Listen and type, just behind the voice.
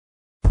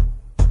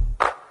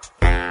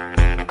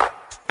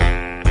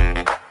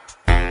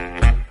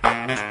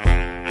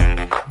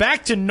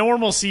Back to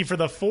normalcy for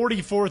the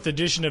 44th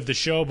edition of the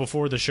Show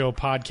Before the Show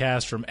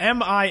podcast from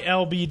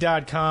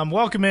MILB.com.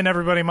 Welcome in,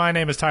 everybody. My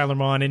name is Tyler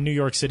Maughan. In New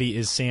York City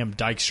is Sam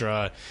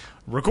Dykstra.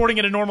 Recording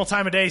at a normal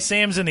time of day.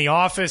 Sam's in the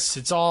office.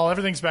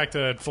 Everything's back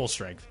to full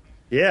strength.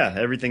 Yeah,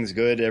 everything's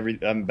good.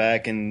 I'm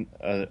back in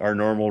our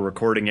normal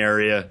recording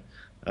area.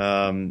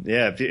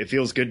 It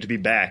feels good to be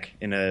back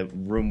in a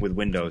room with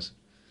windows.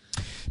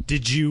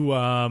 Did you,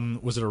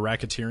 was it a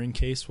racketeering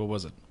case? What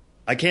was it?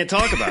 I can't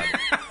talk about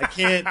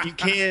it. You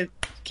can't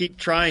keep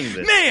trying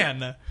this.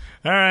 Man!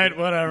 All right,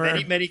 whatever.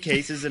 Many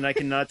cases, and I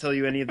cannot tell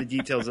you any of the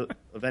details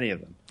of any of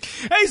them.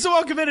 Hey, so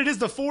welcome in. It is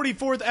the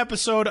 44th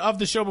episode of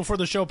the Show Before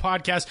the Show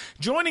podcast.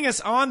 Joining us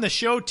on the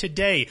show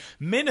today,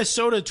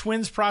 Minnesota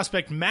Twins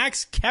prospect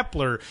Max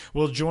Kepler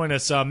will join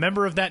us. A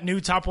member of that new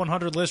top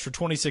 100 list for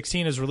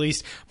 2016 is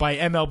released by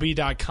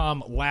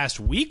MLB.com last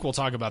week. We'll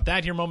talk about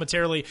that here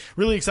momentarily.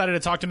 Really excited to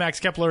talk to Max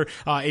Kepler,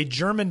 a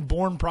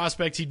German-born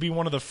prospect. He'd be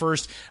one of the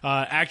first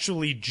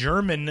actually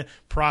German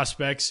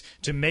prospects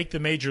to make the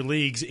major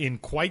leagues in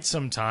quite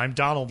some time.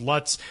 Donald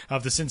Lutz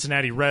of the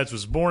Cincinnati Reds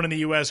was born in the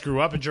U.S.,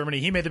 grew up in Germany.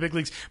 He made the big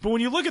leagues. But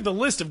when you look at the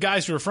list of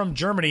guys who are from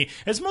Germany,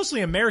 it's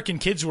mostly American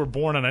kids who were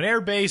born on an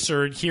air base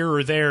or here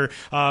or there,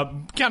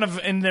 kind of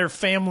in their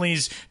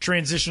families'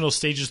 transitional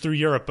stages through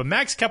Europe. But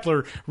Max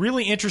Kepler,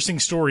 really interesting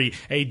story.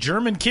 A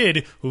German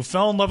kid who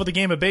fell in love with the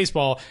game of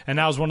baseball and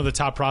now is one of the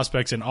top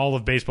prospects in all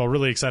of baseball.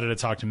 Really excited to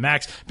talk to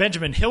Max.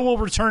 Benjamin Hill will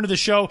return to the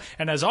show.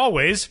 And as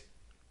always,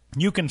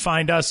 you can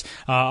find us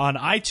on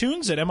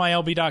iTunes at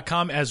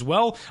MILB.com as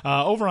well.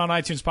 Over on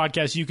iTunes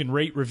Podcast, you can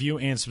rate, review,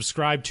 and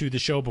subscribe to the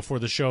Show Before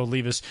the Show.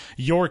 Leave us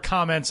your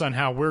comments on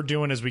how we're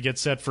doing as we get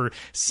set for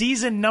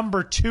season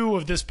number 2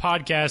 of this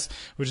podcast,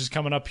 which is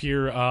coming up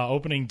here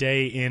opening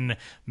day in,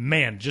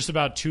 just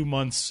about 2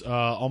 months,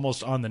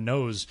 almost on the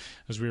nose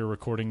as we were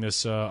recording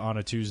this on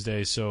a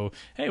Tuesday. So,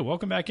 hey,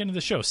 welcome back into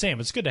the show. Sam,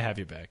 it's good to have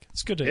you back.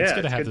 It's good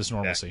to have this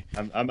normalcy.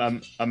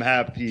 I'm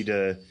happy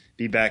to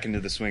be back into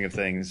the swing of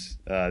things.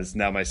 It's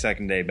now my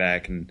second day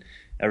back, and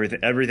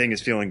everything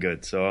is feeling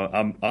good. So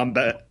I'm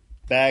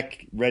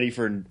back, ready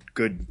for a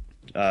good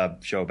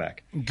show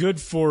back. Good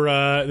for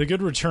the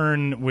good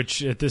return,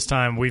 which at this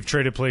time we've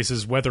traded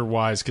places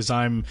weather-wise because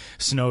I'm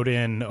snowed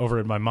in over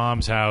at my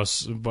mom's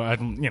house.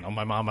 But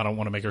my mom, I don't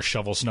want to make her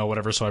shovel snow,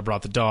 whatever. So I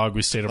brought the dog.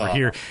 We stayed over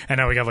here, and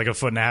now we got like a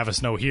foot and a half of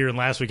snow here. And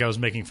last week I was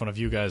making fun of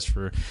you guys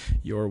for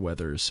your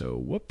weather. So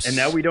whoops. And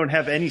now we don't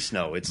have any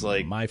snow. It's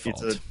like my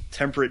fault. It's a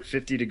temperate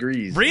 50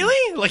 degrees.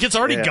 Really? Like it's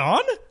already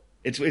gone?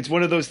 It's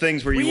one of those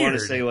things where you Weird.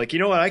 want to say, like, you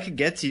know what, I could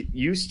get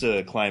used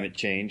to climate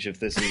change if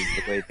this is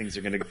the way things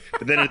are going to go.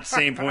 But then at the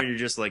same point, you're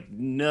just like,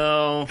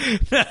 no.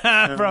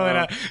 Probably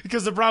not.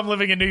 Because the problem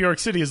living in New York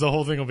City is the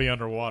whole thing will be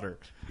underwater.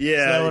 Yeah, so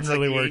that it's wouldn't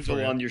really like work the angel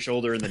for you. on your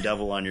shoulder and the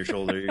devil on your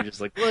shoulder. You're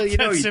just like, well, you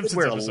could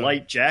wear a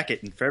light jacket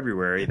in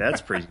February.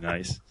 That's pretty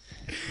nice.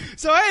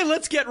 So, hey,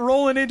 let's get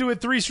rolling into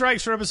it. 3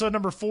 strikes for episode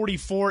number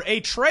 44. A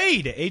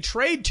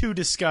trade to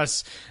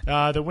discuss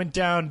that went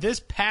down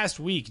this past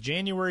week,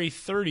 January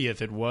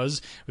 30th it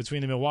was,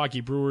 between the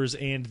Milwaukee Brewers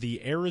and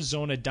the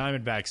Arizona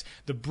Diamondbacks.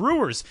 The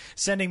Brewers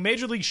sending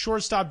Major League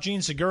shortstop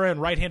Gene Segura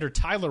and right-hander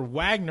Tyler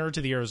Wagner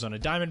to the Arizona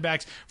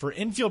Diamondbacks for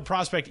infield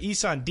prospect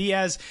Isan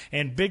Diaz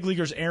and big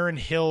leaguers Aaron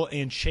Hill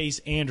and Chase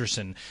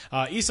Anderson.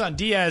 Isan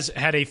Diaz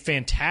had a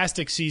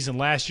fantastic season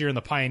last year in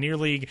the Pioneer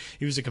League.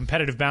 He was a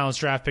competitive balance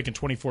draft pick in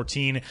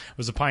 2014,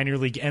 was a Pioneer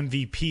League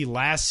MVP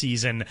last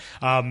season.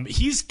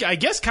 He's, I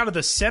guess, kind of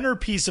the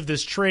centerpiece of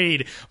this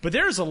trade, but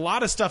there's a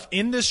lot of stuff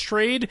in this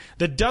trade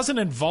that doesn't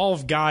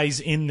involve guys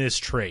in this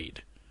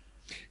trade.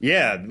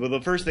 Yeah, well,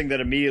 the first thing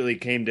that immediately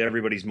came to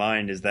everybody's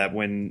mind is that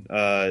when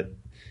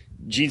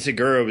Gene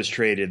Segura was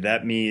traded,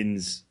 that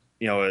means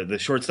the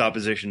shortstop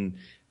position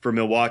for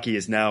Milwaukee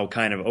is now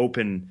kind of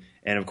open,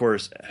 and of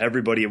course,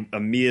 everybody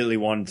immediately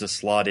wanted to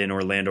slot in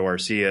Orlando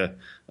Arcia,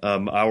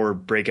 our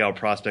breakout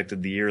prospect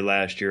of the year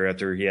last year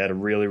after he had a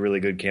really, really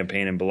good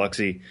campaign in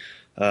Biloxi.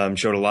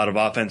 Showed a lot of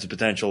offensive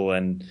potential,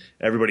 and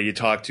everybody you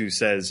talk to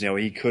says,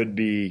 he could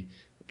be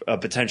a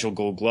potential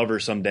Gold Glover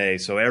someday.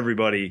 So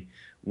everybody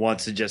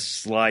wants to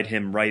just slide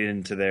him right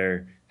into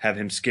there, have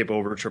him skip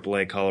over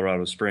AAA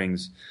Colorado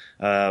Springs.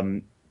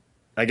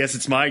 I guess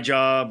it's my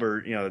job,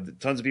 or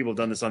tons of people have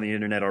done this on the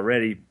internet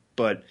already,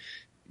 but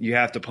you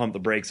have to pump the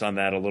brakes on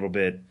that a little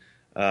bit.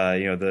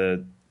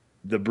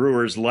 The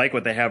Brewers like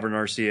what they have in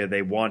Arcia.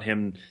 They want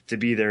him to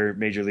be their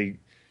major league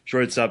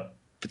shortstop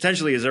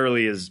potentially as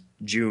early as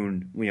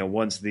June,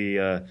 once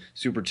the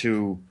Super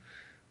 2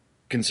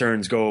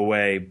 concerns go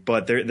away.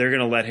 But they're going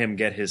to let him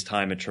get his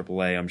time at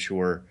AAA, I'm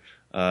sure.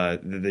 The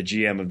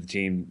GM of the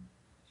team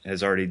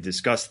has already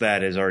discussed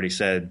that, has already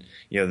said,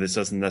 this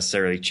doesn't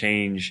necessarily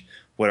change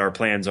what our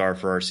plans are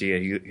for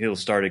Arcia. He'll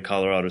start at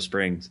Colorado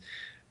Springs.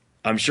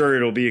 I'm sure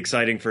it'll be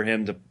exciting for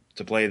him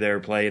to play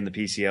there, play in the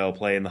PCL,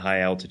 play in the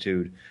high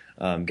altitude.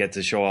 Get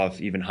to show off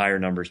even higher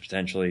numbers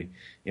potentially,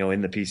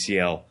 in the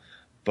PCL.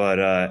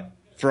 But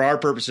for our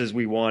purposes,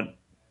 we want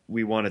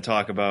to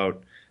talk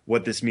about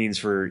what this means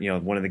for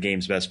one of the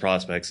game's best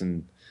prospects.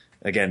 And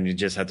again, you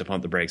just have to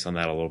pump the brakes on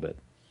that a little bit.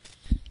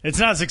 It's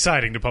not as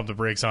exciting to pump the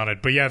brakes on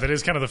it, but yeah, that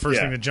is kind of the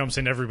first thing that jumps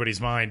into everybody's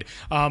mind.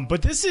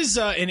 But this is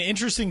an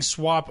interesting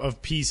swap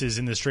of pieces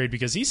in this trade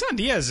because Isan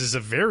Diaz is a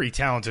very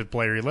talented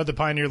player. He led the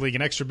Pioneer League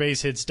in extra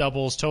base hits,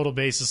 doubles, total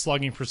bases,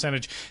 slugging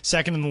percentage,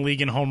 second in the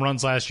league in home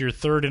runs last year,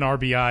 third in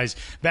RBIs,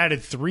 batted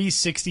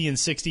 .360 in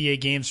 68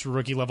 games for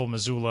rookie-level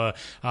Missoula.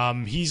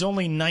 He's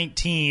only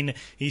 19.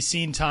 He's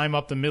seen time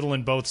up the middle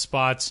in both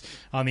spots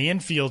on the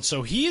infield,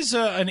 so he is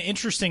an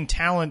interesting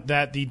talent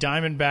that the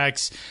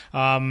Diamondbacks,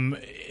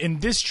 in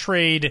this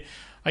trade,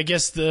 I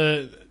guess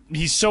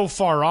he's so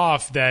far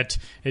off that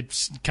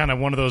it's kind of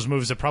one of those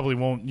moves that probably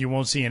you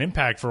won't see an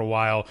impact for a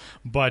while.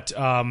 But the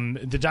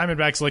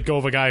Diamondbacks let go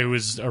of a guy who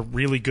is a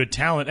really good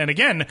talent, and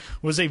again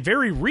was a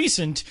very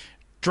recent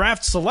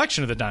draft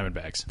selection of the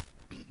Diamondbacks.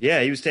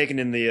 Yeah, he was taken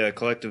in the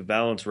collective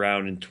balance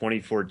round in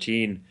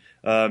 2014.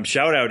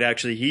 Shout out,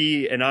 actually,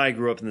 he and I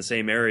grew up in the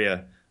same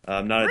area.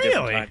 Not at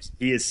different times.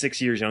 He is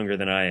 6 years younger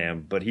than I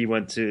am, but which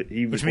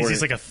means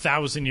he's like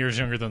 1,000 years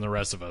younger than the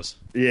rest of us.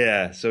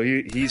 Yeah, so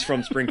he's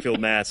from Springfield,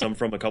 Mass. I'm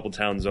from a couple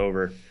towns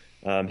over.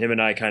 Him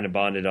and I kind of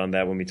bonded on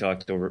that when we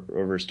talked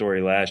over a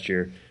story last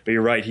year. But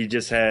you're right, he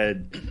just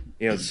had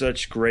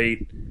such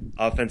great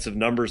offensive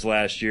numbers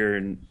last year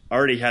and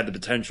already had the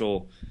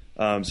potential.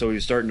 So he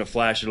was starting to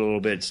flash it a little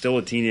bit. Still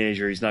a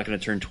teenager. He's not going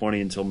to turn 20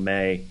 until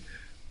May.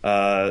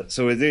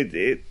 So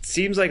it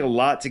seems like a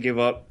lot to give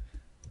up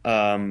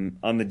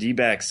on the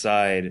D-back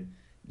side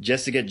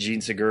just to get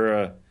Gene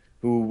Segura,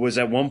 who was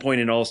at one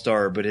point an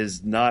all-star but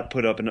has not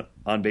put up an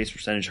on-base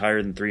percentage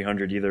higher than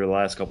 300 either the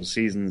last couple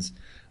seasons.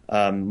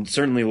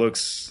 Certainly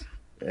looks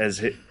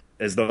as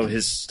though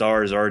his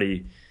star is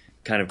already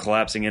kind of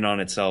collapsing in on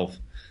itself.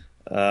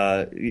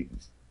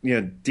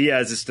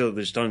 Diaz is still,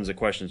 there's tons of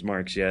questions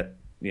marks yet.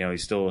 He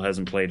still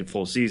hasn't played a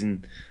full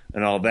season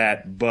and all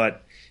that,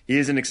 but he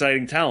is an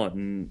exciting talent,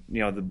 and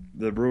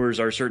the Brewers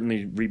are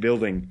certainly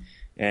rebuilding.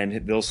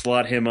 And they'll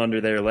slot him under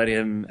there, let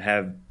him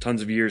have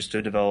tons of years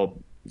to develop,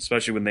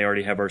 especially when they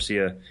already have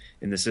Arcia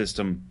in the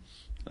system,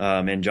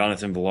 and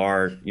Jonathan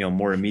Villar,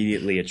 more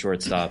immediately at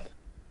shortstop.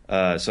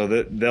 So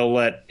they'll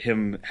let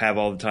him have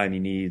all the time he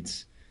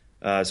needs.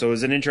 So it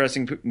was an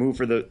interesting move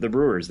for the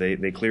Brewers.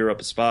 They clear up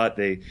a spot,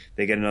 they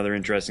get another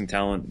interesting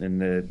talent,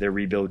 and their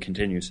rebuild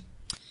continues.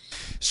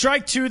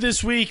 Strike two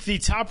this week. The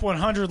top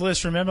 100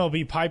 list from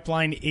MLB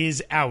Pipeline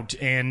is out,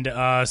 and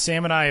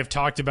Sam and I have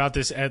talked about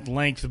this at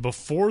length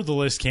before the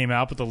list came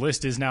out, but the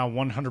list is now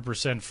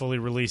 100% fully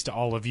released to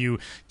all of you.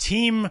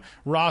 Team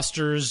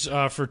rosters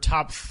for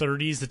top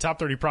 30s, the top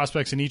 30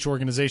 prospects in each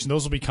organization,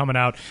 those will be coming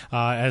out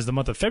as the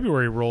month of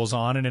February rolls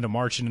on and into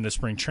March and into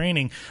spring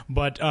training.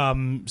 But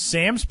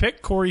Sam's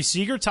pick, Corey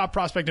Seager, top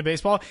prospect in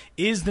baseball,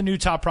 is the new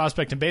top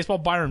prospect in baseball.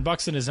 Byron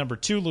Buxton is number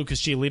 2,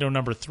 Lucas Giolito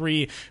number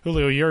 3,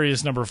 Julio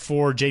Urias number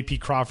 4, J.P.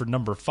 Crawford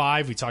number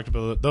 5. We talked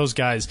about those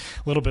guys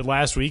a little bit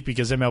last week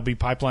because MLB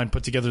Pipeline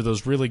put together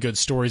those really good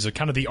stories of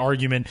kind of the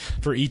argument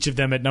for each of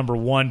them at number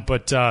 1.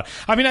 But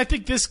I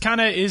think this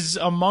kind of is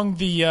among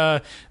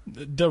the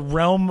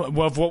realm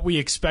of what we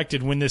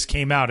expected when this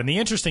came out. And the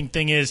interesting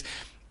thing is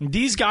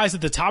these guys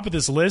at the top of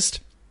this list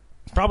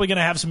probably going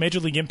to have some major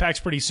league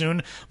impacts pretty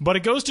soon, but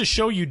it goes to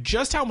show you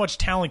just how much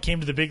talent came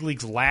to the big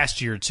leagues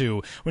last year,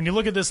 too. When you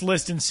look at this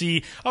list and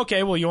see,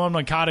 okay, well, Yohan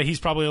Moncada, he's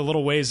probably a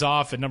little ways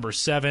off at number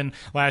 7.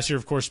 Last year,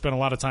 of course, spent a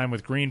lot of time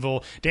with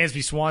Greenville.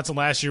 Dansby Swanson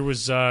last year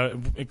was a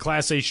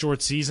Class A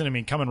short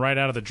season. Coming right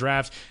out of the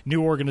draft,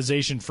 new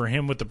organization for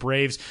him with the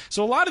Braves.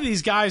 So a lot of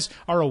these guys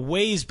are a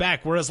ways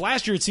back, whereas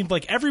last year it seemed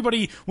like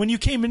everybody, when you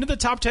came into the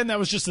top 10, that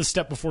was just a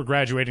step before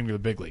graduating to the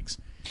big leagues.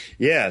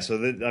 Yeah, so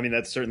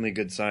that's certainly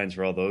good signs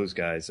for all those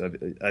guys.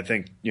 I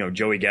think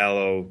Joey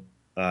Gallo,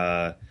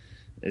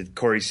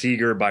 Corey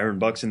Seager, Byron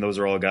Buxton, those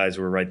are all guys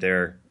who are right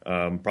there.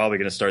 Probably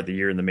going to start the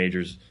year in the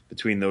majors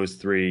between those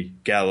three.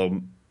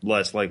 Gallo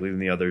less likely than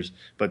the others,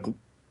 but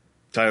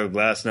Tyler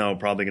Glasnow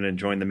probably going to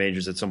join the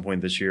majors at some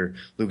point this year.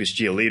 Lucas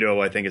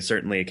Giolito, I think, is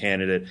certainly a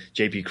candidate.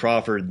 J.P.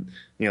 Crawford,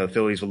 the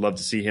Phillies would love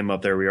to see him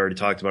up there. We already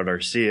talked about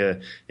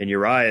Arcia and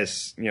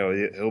Urias.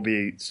 He'll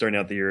be starting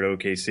out the year at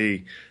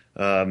OKC.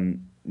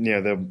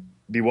 They'll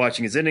be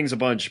watching his innings a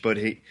bunch, but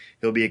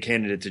he'll be a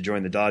candidate to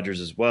join the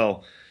Dodgers as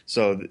well.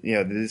 So,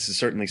 this is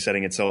certainly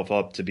setting itself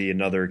up to be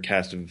another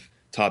cast of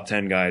top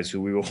 10 guys who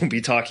we will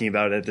be talking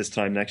about at this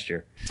time next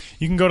year.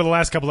 You can go to the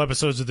last couple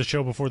episodes of the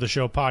Show Before the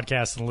Show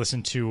podcast and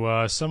listen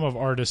to some of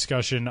our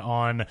discussion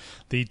on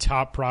the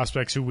top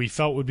prospects who we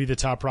felt would be the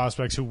top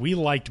prospects, who we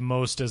liked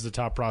most as the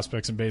top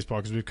prospects in baseball,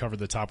 because we've covered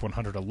the top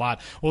 100 a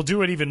lot. We'll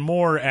do it even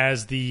more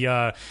as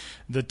the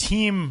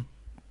team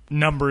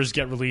numbers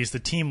get released, the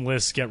team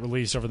lists get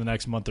released over the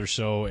next month or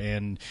so,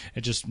 and it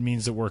just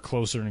means that we're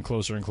closer and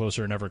closer and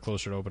closer and ever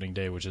closer to opening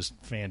day, which is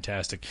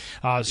fantastic.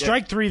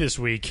 Strike 3 this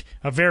week,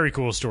 a very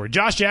cool story.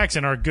 Josh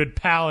Jackson, our good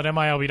pal at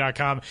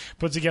MILB.com,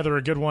 put together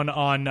a good one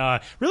on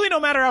really no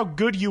matter how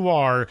good you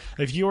are,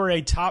 if you are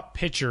a top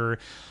pitcher,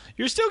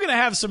 you're still going to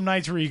have some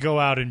nights where you go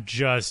out and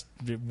just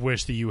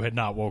wish that you had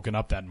not woken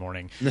up that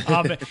morning.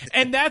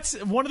 And that's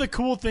one of the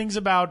cool things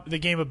about the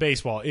game of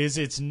baseball is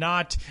it's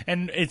not,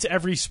 and it's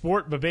every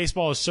sport, but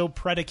baseball is so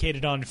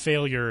predicated on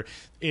failure.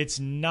 It's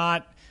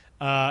not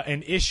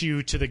an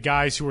issue to the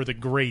guys who are the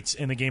greats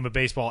in the game of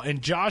baseball.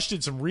 And Josh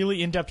did some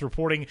really in-depth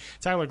reporting.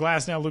 Tyler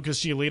Glasnow, Lucas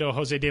Giolito,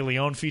 Jose De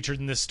Leon featured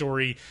in this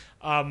story.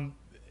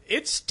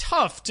 It's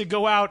tough to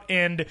go out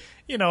and,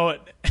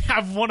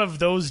 have one of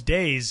those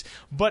days.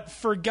 But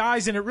for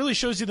guys, and it really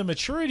shows you the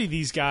maturity of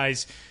these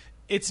guys,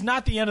 it's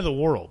not the end of the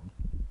world.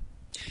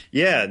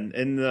 Yeah,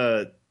 and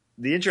the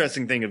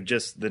interesting thing of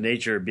just the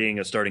nature of being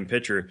a starting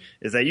pitcher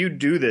is that you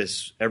do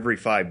this every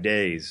 5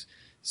 days.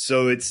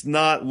 So it's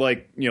not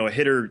like, a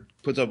hitter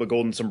puts up a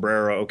golden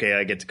sombrero, okay,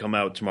 I get to come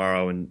out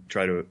tomorrow and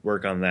try to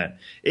work on that.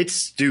 It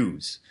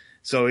stews.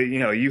 So,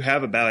 you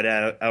have a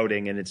bad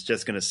outing and it's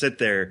just going to sit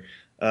there.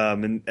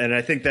 And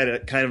I think that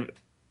it kind of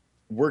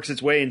works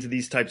its way into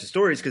these types of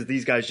stories because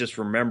these guys just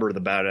remember the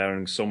bad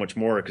outings so much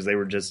more because they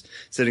were just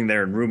sitting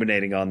there and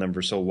ruminating on them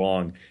for so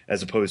long,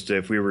 as opposed to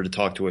if we were to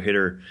talk to a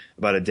hitter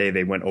about a day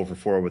they went 0 for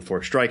 4 with 4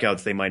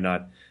 strikeouts, they might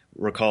not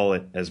recall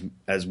it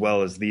as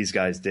well as these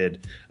guys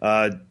did.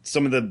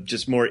 Some of the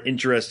just more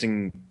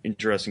interesting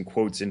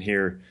quotes in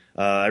here.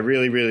 I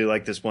really, really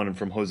like this one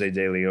from Jose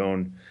De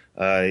Leon.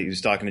 He was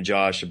talking to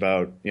Josh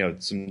about,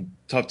 some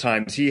tough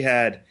times he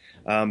had.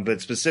 But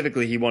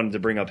specifically, he wanted to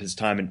bring up his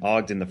time in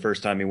Ogden the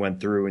first time he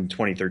went through in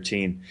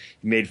 2013.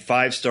 He made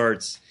 5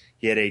 starts.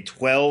 He had a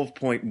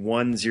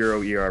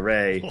 12.10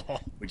 ERA,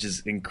 which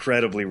is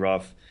incredibly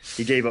rough.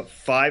 He gave up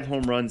 5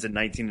 home runs in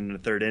 19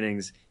 1/3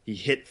 innings. He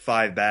hit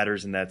 5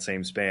 batters in that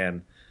same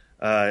span.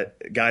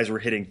 Guys were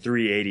hitting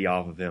 380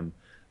 off of him.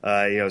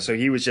 So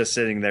he was just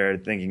sitting there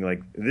thinking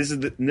like,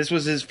 this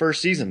was his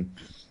first season.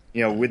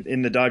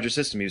 Within the Dodger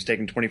system, he was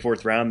taken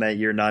 24th round that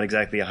year, not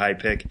exactly a high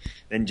pick.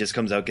 Then just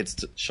comes out,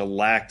 gets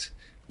shellacked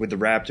with the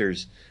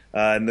Raptors.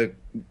 And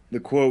the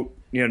quote,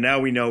 now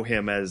we know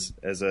him as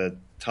a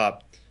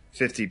top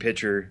 50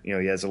 pitcher. He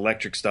has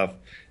electric stuff,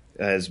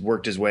 has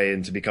worked his way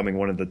into becoming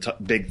one of the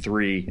big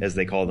 3, as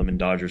they call them in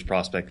Dodgers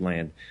prospect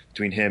land,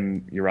 between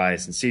him,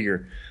 Urias, and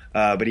Seager.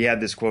 But he had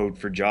this quote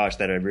for Josh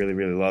that I really,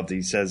 really loved.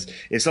 He says,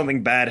 if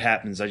something bad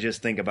happens, I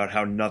just think about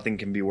how nothing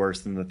can be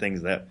worse than the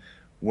things that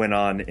went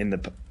on in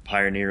the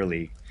Pioneer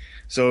League.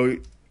 So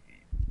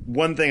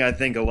one thing I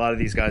think a lot of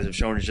these guys have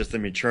shown is just the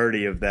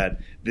maturity of that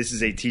this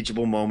is a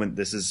teachable moment.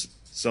 This is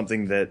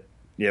something that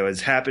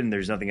has happened.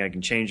 There's nothing I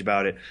can change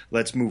about it.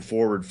 Let's move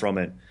forward from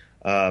it.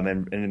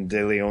 And in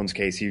De Leon's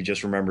case, he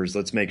just remembers,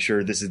 let's make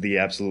sure this is the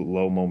absolute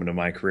low moment of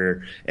my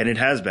career. And it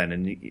has been.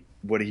 And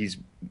what he's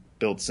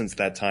built since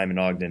that time in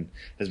Ogden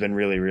has been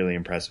really, really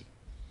impressive.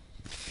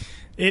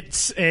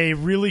 It's a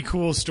really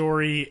cool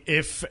story,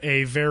 if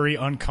a very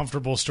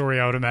uncomfortable story,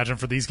 I would imagine,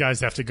 for these guys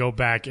to have to go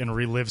back and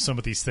relive some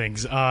of these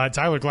things.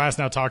 Tyler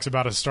Glasnow talks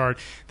about a start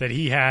that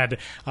he had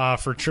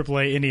for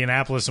AAA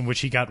Indianapolis in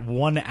which he got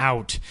 1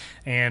 out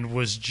and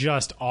was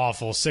just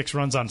awful. 6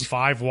 runs on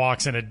 5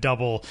 walks and a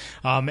double.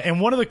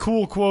 And one of the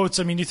cool quotes,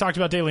 you talked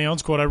about De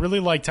Leon's quote. I really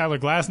like Tyler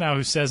Glasnow,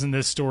 who says in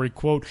this story,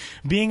 quote,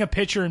 being a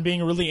pitcher and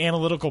being a really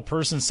analytical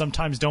person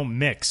sometimes don't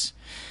mix.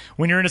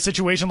 When you're in a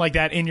situation like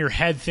that in your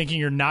head thinking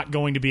you're not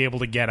going to be able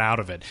to get out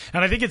of it.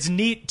 And I think it's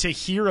neat to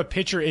hear a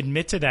pitcher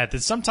admit to that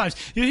sometimes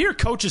you hear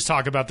coaches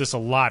talk about this a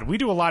lot. We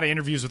do a lot of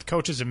interviews with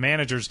coaches and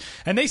managers,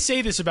 and they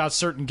say this about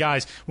certain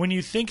guys. When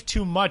you think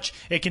too much,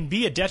 it can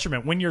be a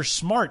detriment. When you're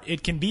smart,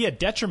 it can be a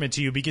detriment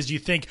to you because you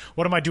think,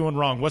 what am I doing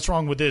wrong? What's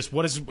wrong with this?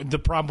 What is the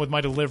problem with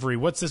my delivery?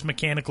 What's this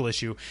mechanical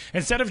issue?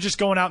 Instead of just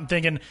going out and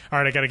thinking, all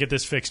right, I got to get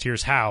this fixed.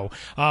 Here's how.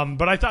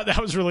 But I thought that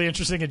was really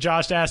interesting, and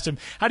Josh asked him,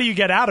 how do you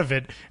get out of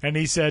it? And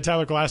he said,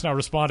 Tyler Glasnow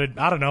responded,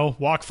 I don't know,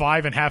 walk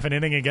 5 in half an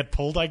inning and get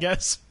pulled, I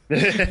guess.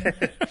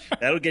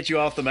 That'll get you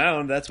off the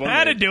mound. That's one.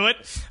 That'd do it.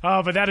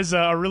 But that is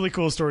a really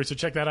cool story. So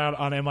check that out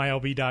on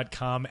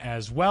MILB.com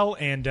as well.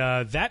 And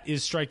that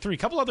is strike 3. A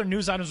couple other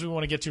news items we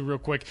want to get to real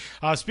quick.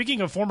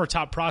 Speaking of former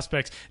top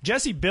prospects,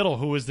 Jesse Biddle,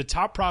 who was the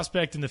top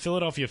prospect in the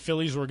Philadelphia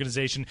Phillies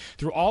organization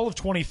through all of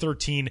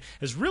 2013,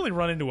 has really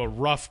run into a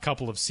rough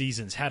couple of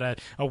seasons. Had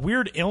a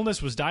weird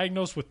illness, was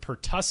diagnosed with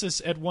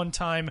pertussis at one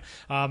time.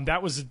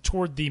 That was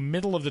toward the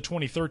middle of the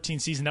 2013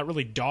 season. That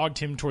really dogged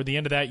him toward the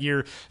end of that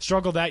year.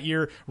 Struggled that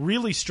year.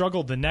 Really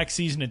struggled the next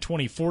season in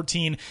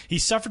 2014. He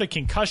suffered a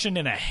concussion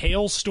in a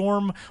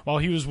hailstorm while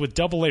he was with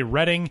AA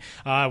Reading,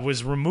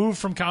 was removed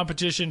from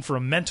competition for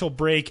a mental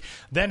break,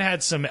 then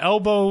had some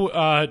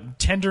elbow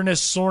tenderness,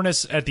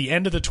 soreness at the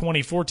end of the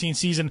 2014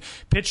 season,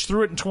 pitched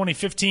through it in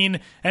 2015,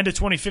 end of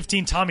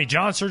 2015, Tommy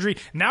John surgery.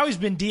 Now he's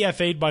been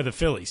DFA'd by the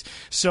Phillies.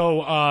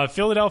 So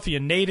Philadelphia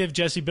native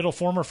Jesse Biddle,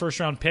 former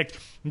first-round pick,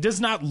 does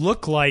not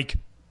look like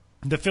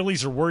the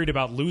Phillies are worried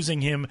about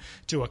losing him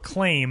to a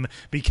claim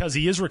because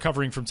he is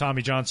recovering from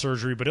Tommy John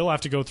surgery, but he'll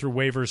have to go through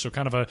waivers. So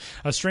kind of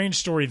a strange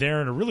story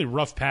there, and a really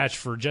rough patch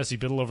for Jesse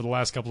Biddle over the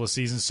last couple of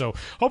seasons. So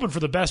hoping for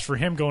the best for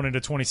him going into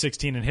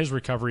 2016 and his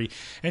recovery.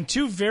 And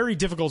two very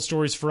difficult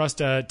stories for us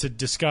to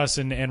discuss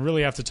and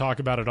really have to talk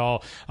about it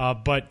all.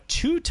 But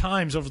 2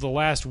 times over the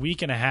last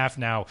week and a half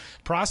now,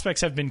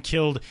 prospects have been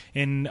killed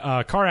in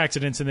car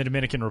accidents in the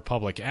Dominican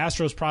Republic.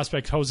 Astros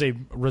prospect Jose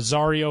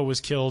Rosario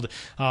was killed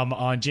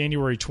on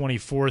January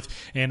 24th,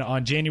 and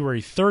on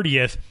January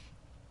 30th,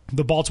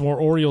 the Baltimore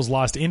Orioles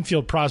lost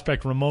infield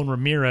prospect Ramon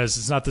Ramirez.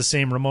 It's not the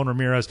same Ramon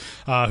Ramirez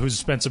who's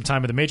spent some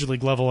time at the Major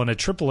League level and at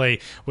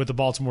AAA with the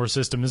Baltimore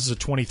system. This is a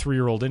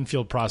 23-year-old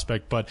infield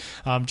prospect, but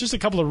just a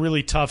couple of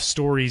really tough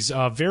stories.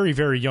 Very,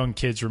 very young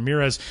kids.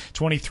 Ramirez,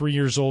 23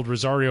 years old.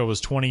 Rosario was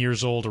 20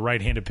 years old, a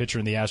right-handed pitcher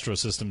in the Astro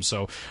system.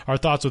 So our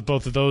thoughts with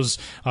both of those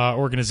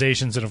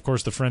organizations and, of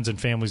course, the friends and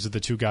families of the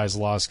 2 guys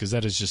lost, because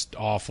that is just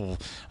awful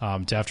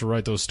to have to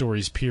write those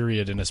stories,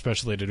 period, and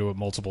especially to do it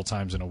multiple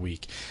times in a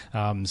week.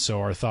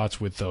 So our thoughts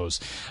with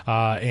those.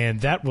 And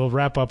that will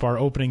wrap up our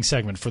opening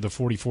segment for the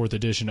 44th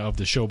edition of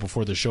the Show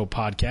Before the Show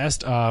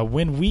podcast.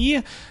 When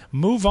we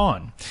move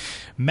on,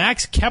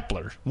 Max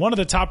Kepler, one of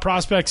the top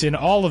prospects in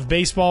all of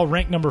baseball,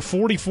 ranked number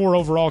 44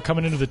 overall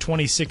coming into the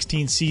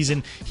 2016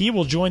 season. He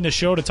will join the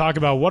show to talk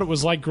about what it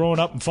was like growing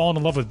up and falling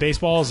in love with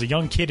baseball as a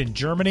young kid in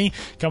Germany,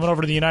 coming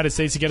over to the United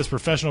States to get his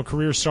professional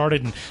career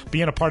started and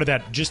being a part of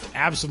that just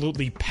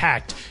absolutely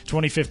packed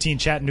 2015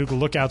 Chattanooga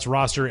Lookouts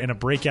roster and a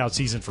breakout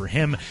season for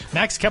him.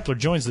 Max Kepler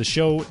joins the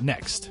show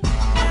next.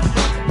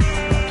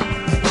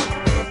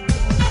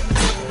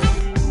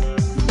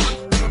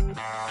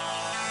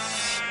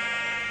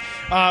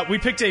 We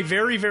picked a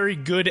very, very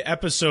good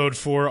episode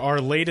for our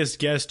latest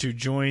guest to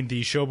join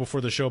the Show Before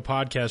the Show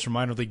podcast from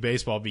Minor League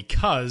Baseball,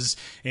 because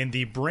in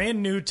the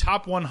brand new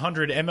Top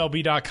 100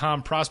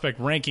 MLB.com prospect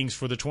rankings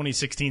for the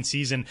 2016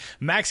 season,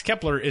 Max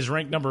Kepler is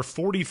ranked number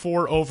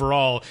 44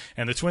 overall,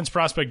 and the Twins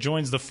prospect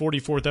joins the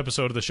 44th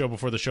episode of the Show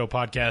Before the Show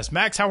podcast.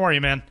 Max, how are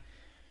you, man?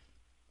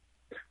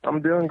 I'm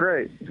doing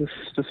great.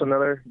 Just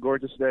another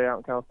gorgeous day out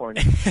in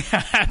California.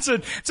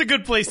 It's a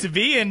good place to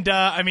be, and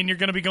I mean, you're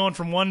going to be going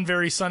from one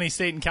very sunny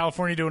state in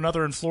California to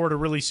another in Florida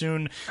really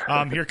soon.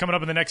 Here coming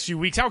up in the next few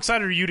weeks. How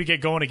excited are you to get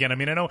going again? I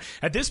mean, I know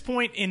at this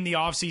point in the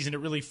off season,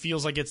 it really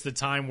feels like it's the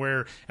time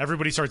where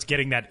everybody starts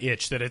getting that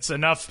itch that it's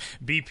enough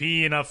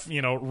BP, enough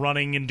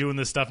running and doing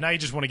this stuff. Now you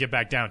just want to get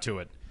back down to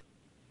it.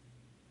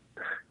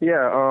 Yeah,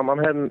 I'm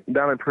heading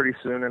down there pretty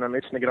soon, and I'm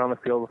itching to get on the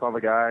field with all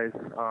the guys,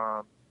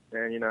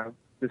 and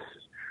just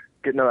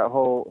getting to that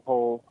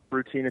whole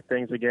routine of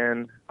things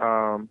again.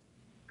 And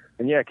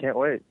yeah, I can't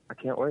wait.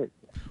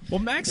 Well,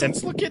 Max,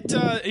 let's look at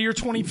your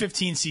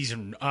 2015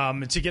 season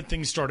to get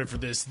things started for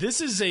this. This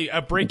is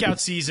a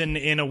breakout season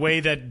in a way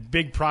that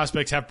big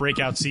prospects have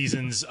breakout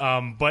seasons,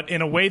 but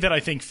in a way that I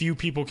think few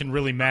people can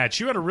really match.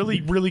 You had a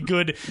really, really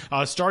good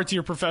start to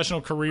your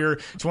professional career.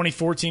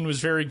 2014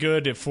 was very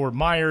good at Fort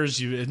Myers.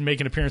 You had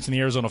make an appearance in the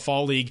Arizona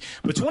Fall League.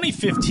 But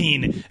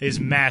 2015 is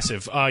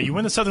massive. You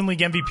win the Southern League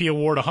MVP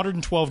award,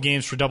 112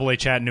 games for AA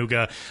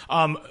Chattanooga.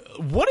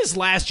 What does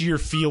last year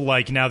feel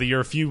like now that you're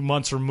a few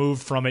months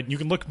removed from it? You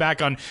can look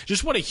back on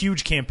just what a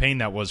huge campaign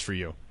that was for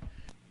you.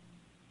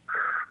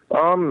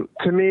 To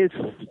me, it's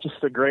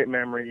just a great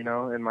memory,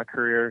 in my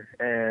career,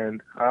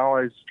 and I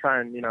always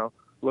try and,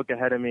 look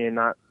ahead of me and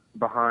not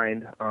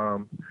behind.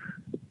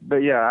 But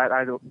yeah, I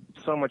had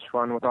so much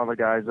fun with all the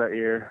guys that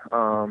year,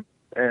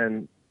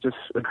 and just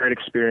a great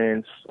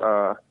experience,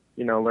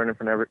 learning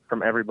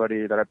from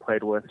everybody that I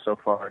played with so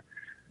far.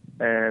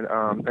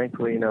 And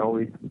thankfully,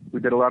 we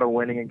did a lot of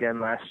winning again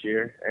last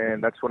year,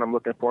 and that's what I'm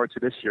looking forward to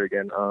this year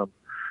again.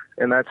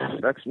 And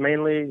that's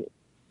mainly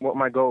what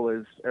my goal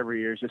is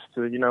every year, is just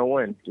to,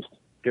 win, just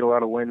get a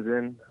lot of wins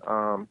in,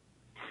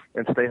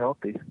 and stay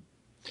healthy.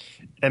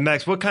 And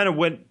Max, what kind of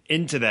went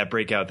into that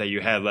breakout that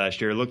you had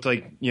last year? It looked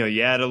like,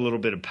 you added a little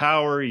bit of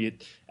power, you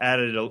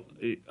added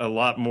a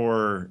lot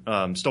more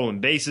stolen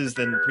bases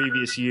than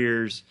previous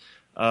years.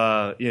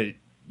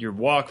 Your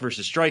walk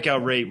versus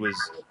strikeout rate was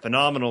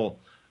phenomenal.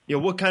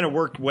 What kind of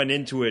work went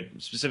into it,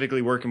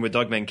 specifically working with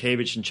Doug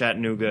Mankiewicz in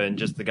Chattanooga and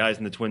just the guys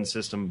in the Twins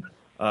system?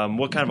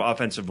 What kind of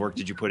offensive work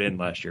did you put in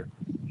last year?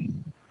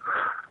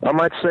 I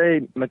might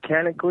say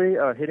mechanically,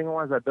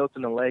 hitting-wise, I built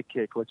in a leg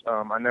kick, which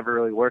I never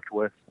really worked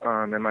with.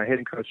 And my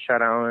hitting coach,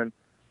 Chad Allen,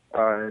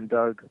 and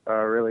Doug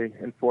really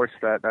enforced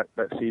that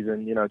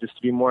season, just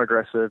to be more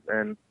aggressive.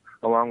 And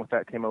along with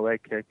that came a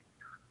leg kick.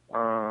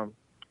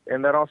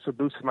 And that also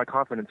boosted my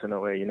confidence in a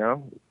way,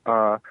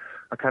 I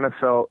kind of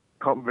felt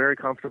very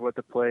comfortable at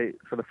the plate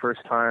for the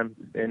first time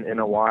in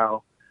a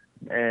while.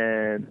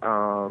 And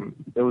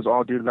it was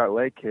all due to that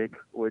leg kick,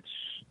 which,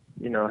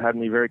 had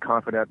me very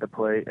confident at the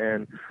plate.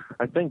 And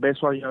I think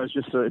baseball,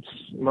 it's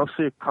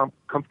mostly a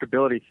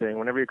comfortability thing.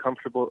 Whenever you're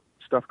comfortable,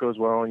 stuff goes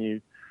well, and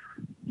you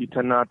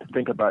tend not to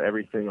think about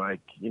everything like,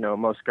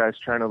 most guys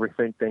trying to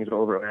overthink things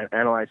or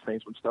overanalyze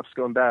things when stuff's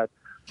going bad.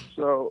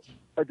 So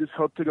I just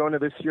hope to go into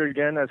this year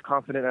again as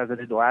confident as I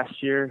did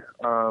last year.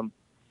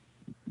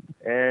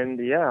 and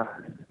yeah,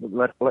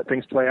 let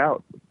things play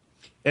out.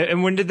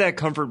 And when did that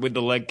comfort with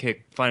the leg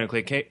kick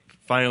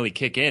finally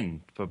kick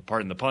in?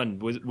 Pardon the pun.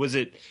 Was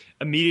it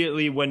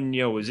immediately when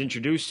it was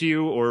introduced to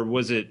you, or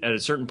was it at a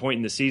certain point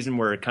in the season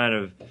where it kind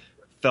of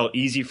felt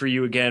easy for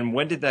you again?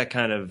 When did that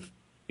kind of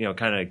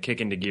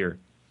kick into gear?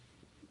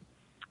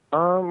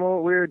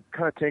 Well, we were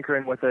kind of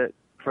tinkering with it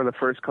for the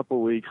first couple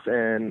of weeks,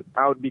 and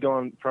I would be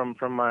going from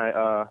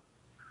my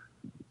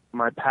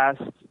my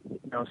past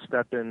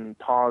step in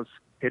pause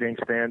hitting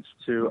stance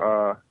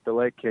to the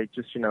leg kick,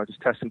 just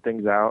testing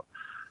things out.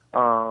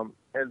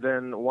 And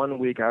then one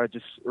week I would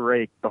just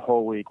rake the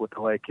whole week with the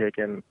leg kick,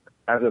 and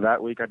after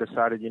that week I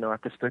decided I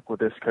have to stick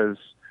with this because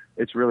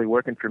it's really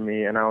working for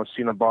me, and I was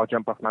seeing the ball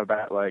jump off my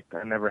bat like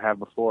I never have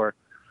before.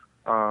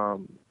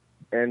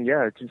 And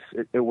yeah,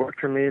 it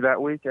worked for me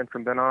that week, and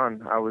from then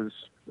on, I was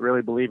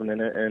really believing in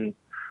it, and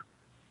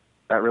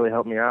that really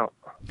helped me out.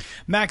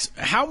 Max,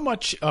 how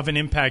much of an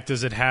impact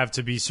does it have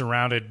to be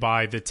surrounded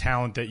by the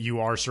talent that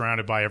you are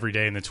surrounded by every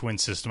day in the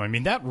Twins system? I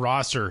mean, that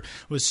roster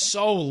was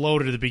so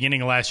loaded at the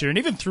beginning of last year and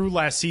even through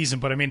last season.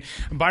 But, I mean,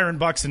 Byron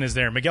Buxton is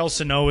there. Miguel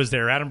Sano is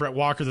there. Adam Brett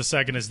Walker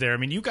II is there. I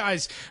mean, you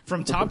guys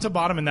from top to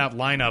bottom in that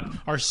lineup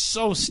are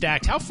so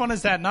stacked. How fun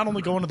is that, not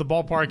only going to the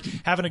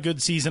ballpark, having a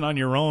good season on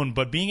your own,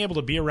 but being able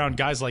to be around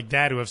guys like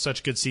that who have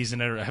such good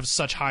season and have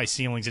such high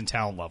ceilings and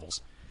talent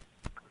levels?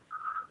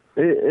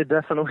 It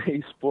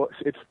definitely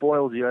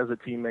spoils you as a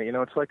teammate.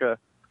 It's like a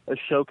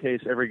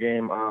showcase every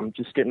game.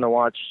 Just getting to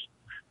watch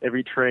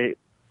every trait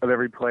of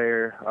every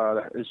player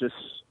that is just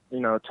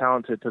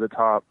talented to the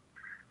top,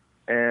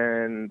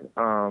 and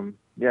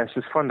yeah, it's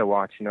just fun to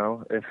watch.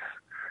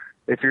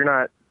 If you're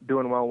not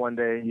doing well one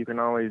day, you can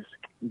always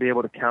be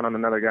able to count on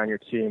another guy on your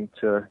team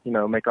to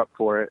make up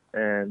for it.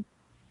 And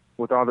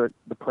with all the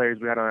players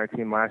we had on our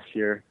team last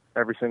year,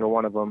 every single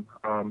one of them,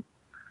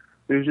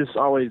 it was just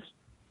always.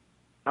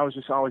 I was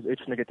just always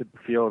itching to get to the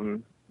field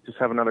and just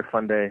have another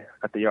fun day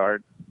at the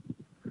yard.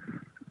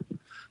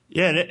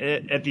 Yeah,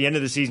 and at the end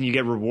of the season, you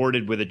get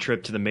rewarded with a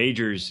trip to the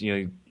majors.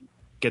 You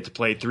get to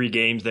play 3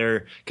 games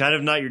there. Kind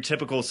of not your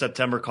typical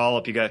September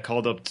call-up. You got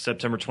called up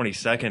September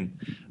 22nd.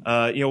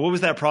 What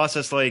was that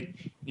process like,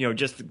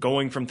 just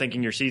going from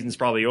thinking your season's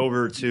probably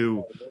over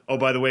to, oh,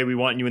 by the way, we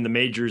want you in the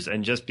majors,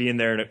 and just being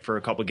there for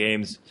a couple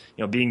games,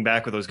 being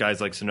back with those guys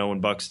like Sano and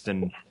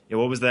Buxton.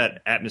 What was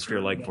that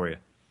atmosphere like for you?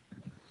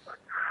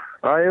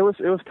 It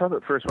was tough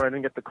at first when I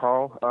didn't get the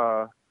call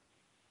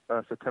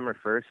September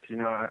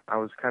 1st. I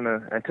was kind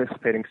of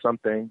anticipating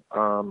something.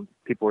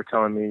 People were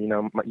telling me,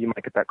 you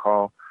might get that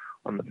call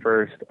on the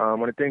 1st.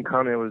 When it didn't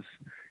come, it was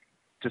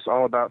just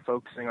all about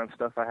focusing on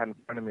stuff I had in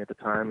front of me at the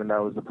time, and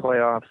that was the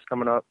playoffs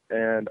coming up.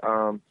 And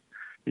I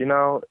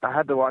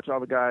had to watch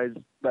all the guys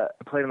that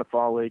I played in the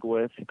fall league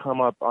with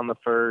come up on the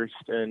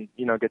 1st and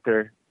get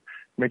their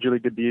major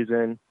league debuts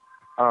in.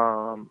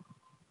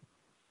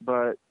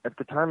 But at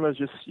the time, it was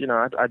just,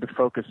 I had to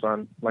focus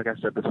on, like I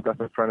said, the stuff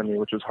in front of me,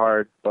 which was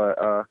hard.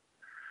 But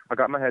I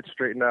got my head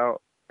straightened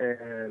out,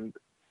 and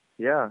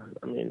yeah,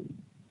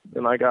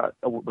 and I got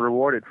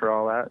rewarded for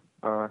all that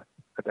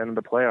at the end of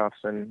the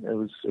playoffs, and it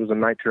was a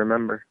night to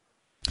remember.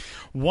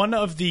 One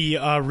of the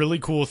really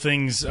cool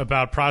things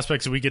about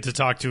prospects that we get to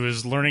talk to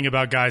is learning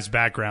about guys'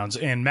 backgrounds.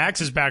 And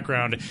Max's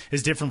background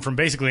is different from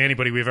basically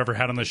anybody we've ever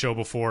had on the show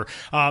before.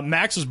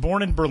 Max was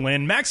born in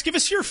Berlin. Max, give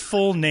us your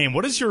full name.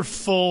 What is your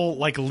full,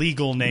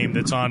 legal name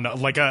that's on,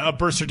 a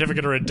birth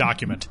certificate or a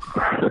document?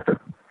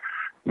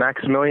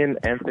 Maximilian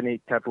Anthony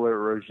Kepler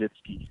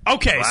Rojitsky.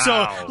 Okay, wow.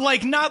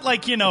 So not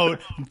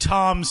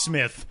Tom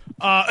Smith.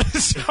 But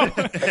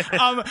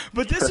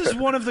this is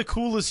one of the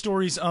coolest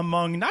stories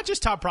among not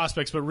just top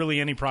prospects, but really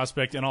any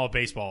prospect in all of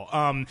baseball.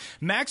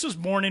 Max was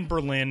born in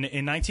Berlin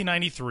in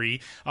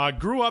 1993,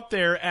 grew up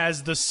there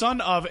as the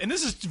son of, and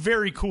this is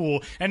very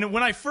cool, and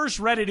when I first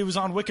read it, it was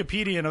on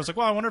Wikipedia, and I was like,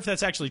 well, I wonder if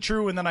that's actually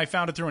true, and then I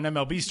found it through an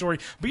MLB story.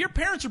 But your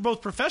parents are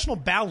both professional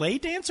ballet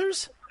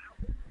dancers?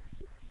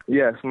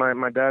 Yes,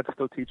 my dad's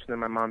still teaching and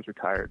my mom's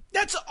retired.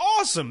 That's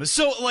awesome.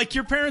 So,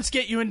 your parents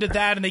get you into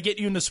that and they get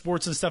you into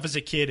sports and stuff as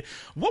a kid.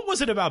 What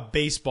was it about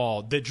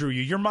baseball that drew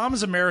you? Your mom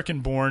is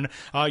American-born.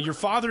 Your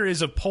father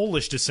is of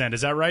Polish descent.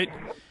 Is that right?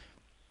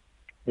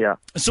 Yeah.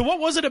 So what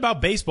was it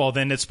about baseball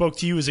then that spoke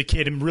to you as a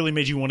kid and really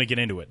made you want to get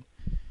into it?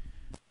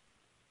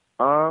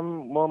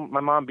 Well,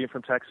 my mom being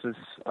from Texas,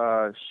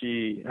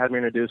 she had me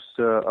introduced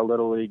to a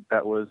little league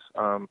that was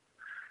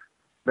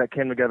that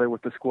came together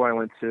with the school I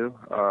went to,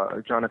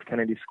 John F.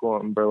 Kennedy School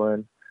in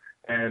Berlin.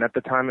 And at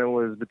the time it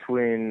was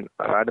between,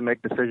 I had to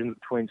make decisions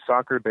between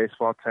soccer,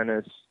 baseball,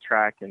 tennis,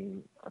 track,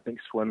 and I think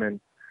swimming.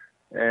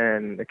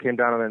 And it came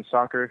down to then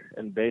soccer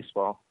and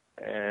baseball.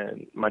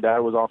 And my dad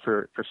was all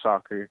for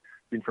soccer,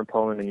 being from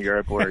Poland and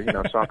Europe where,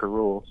 soccer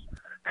rules.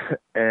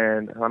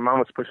 And my mom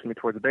was pushing me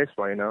towards the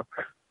baseball,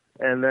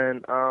 And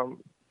then,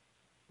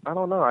 I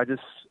don't know, I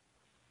just,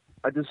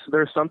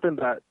 there's something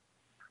that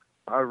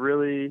I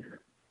really,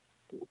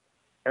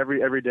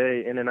 every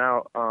day in and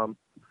out,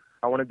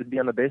 I wanted to be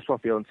on the baseball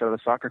field instead of the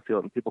soccer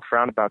field, and people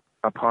frowned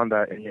upon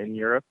that in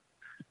Europe.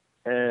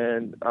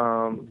 And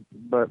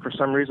but for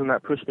some reason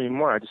that pushed me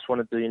more. I just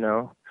wanted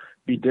to,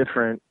 be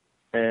different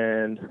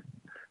and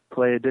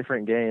play a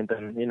different game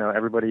than,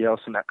 everybody else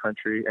in that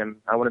country. And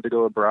I wanted to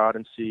go abroad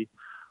and see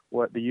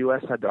what the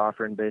U.S. had to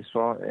offer in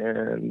baseball.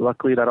 And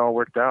luckily that all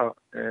worked out.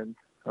 And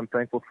I'm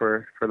thankful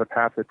for the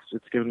path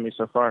it's given me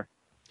so far.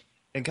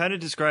 And kind of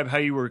describe how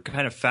you were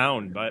kind of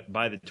found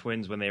by the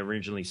Twins when they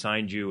originally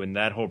signed you, and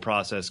that whole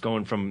process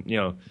going from,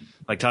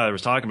 like Tyler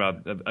was talking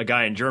about, a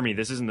guy in Germany.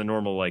 This isn't the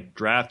normal like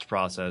draft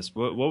process.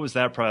 What was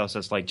that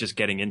process like, just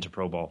getting into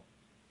pro ball?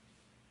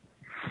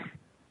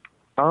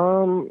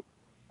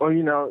 Well,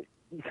 you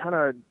kind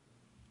of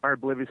are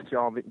oblivious to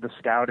all the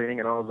scouting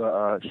and all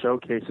the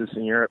showcases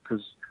in Europe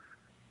because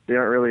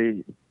they're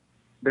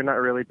not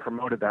really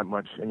promoted that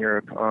much in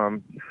Europe.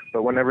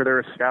 But whenever there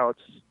are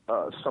scouts,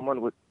 someone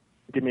would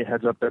give me a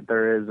heads up that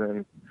there is.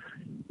 And,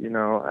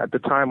 at the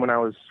time when I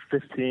was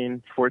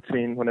 15,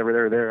 14, whenever they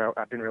were there,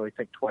 I didn't really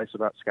think twice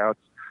about scouts.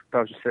 I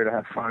was just there to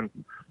have fun.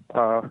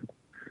 But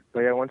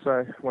yeah, once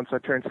I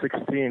turned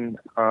 16,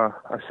 I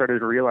started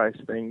to realize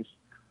things.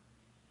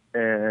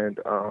 And,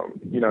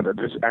 that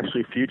there's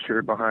actually a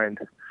future behind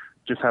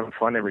just having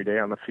fun every day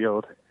on the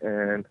field.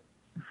 And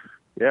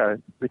yeah,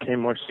 it became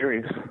more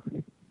serious.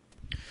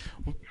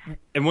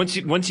 And once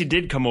you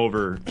did come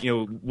over,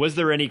 was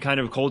there any kind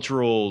of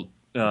cultural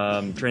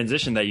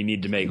transition that you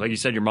need to make? Like you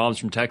said, your mom's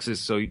from Texas,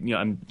 so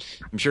I'm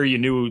sure you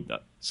knew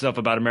stuff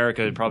about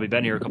America, had probably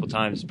been here a couple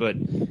times, but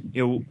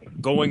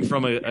going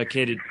from a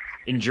kid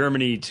in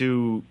Germany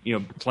to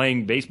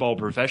playing baseball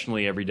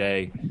professionally every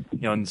day,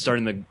 and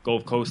starting the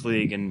Gulf Coast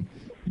League and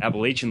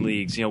Appalachian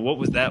leagues, what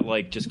was that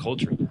like, just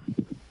culturally?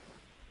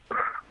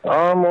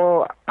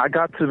 Well, I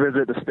got to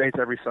visit the States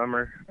every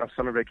summer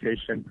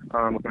vacation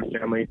with my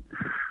family.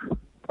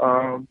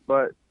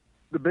 But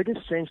the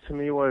biggest change to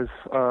me was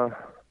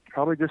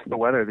probably just the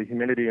weather, the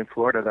humidity in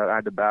Florida that I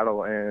had to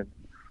battle. And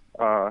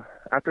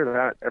after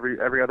that,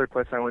 every other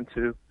place I went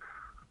to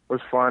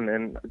was fun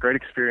and a great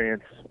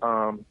experience.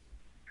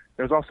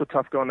 It was also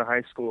tough going to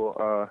high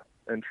school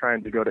and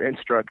trying to go to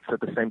instructs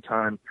at the same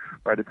time,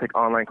 where I had to take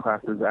online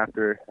classes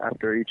after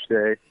each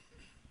day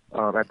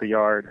at the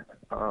yard.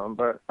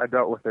 But I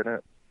dealt with it and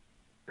it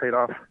paid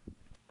off.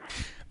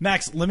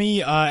 Max, let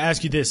me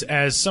ask you this.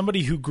 As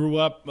somebody who grew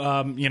up,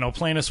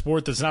 playing a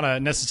sport that's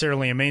not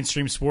necessarily a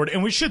mainstream sport,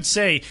 and we should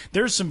say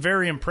there's some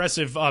very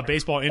impressive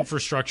baseball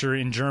infrastructure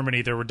in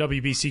Germany. There were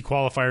WBC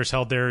qualifiers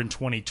held there in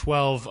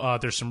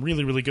 2012. There's some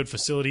really, really good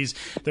facilities.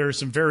 There are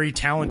some very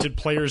talented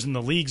players in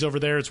the leagues over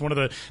there. It's one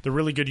of the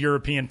really good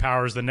European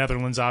powers. The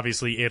Netherlands,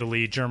 obviously,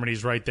 Italy,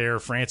 Germany's right there.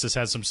 France has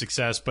had some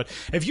success. But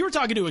if you were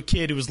talking to a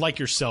kid who was like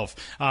yourself,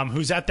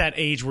 who's at that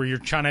age where you're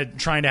trying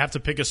to have to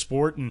pick a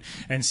sport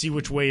and see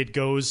which way it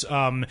goes,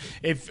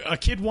 if a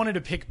kid wanted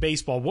to pick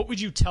baseball, what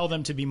would you tell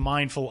them to be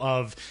mindful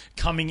of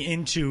coming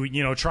into,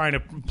 trying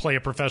to play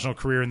a professional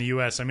career in the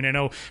U.S.? I mean, I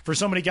know for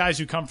so many guys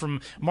who come from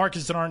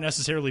markets that aren't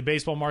necessarily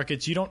baseball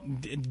markets, you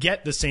don't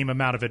get the same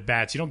amount of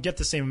at-bats. You don't get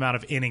the same amount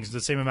of innings, the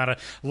same amount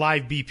of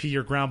live BP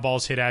or ground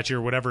balls hit at you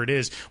or whatever it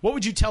is. What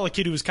would you tell a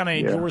kid who was kind of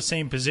in your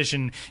same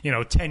position,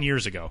 10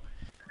 years ago?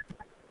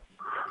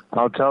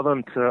 I'll tell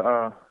them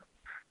to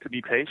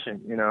be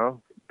patient.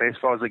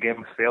 Baseball is a game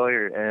of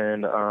failure,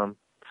 and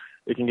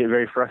it can get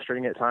very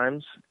frustrating at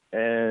times.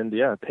 And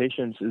yeah,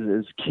 patience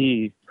is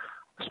key,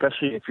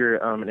 especially if you're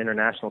an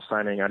international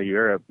signing out of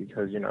Europe,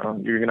 because you're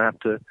going to have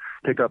to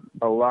pick up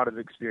a lot of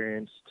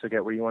experience to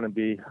get where you want to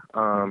be.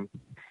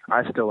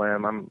 I still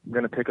am. I'm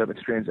going to pick up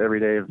experience every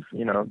day of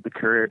the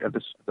career of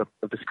this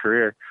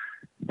career.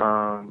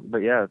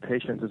 But yeah,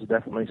 patience is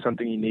definitely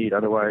something you need.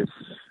 Otherwise,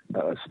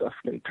 stuff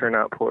can turn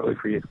out poorly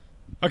for you.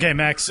 Okay,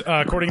 Max,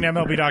 according to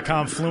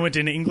MLB.com, fluent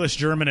in English,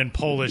 German, and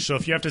Polish. So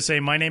if you have to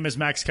say, my name is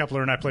Max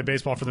Kepler and I play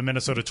baseball for the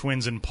Minnesota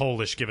Twins in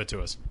Polish, give it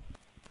to us.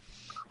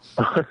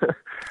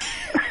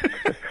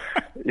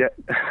 Yeah,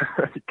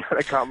 you kind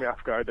of caught me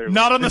off guard there.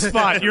 Not on the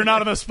spot. You're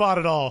not on the spot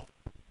at all.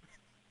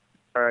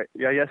 All right.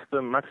 Ja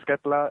jestem Max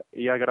Kepler.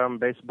 Ja gram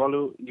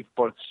baseballu I w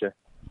Polsce.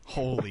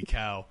 Holy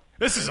cow.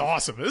 This is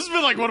awesome. This has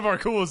been like one of our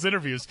coolest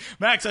interviews.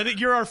 Max, I think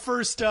you're our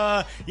first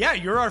ever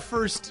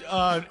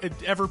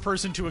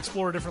person to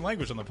explore a different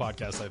language on the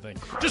podcast, I think.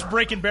 Just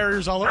breaking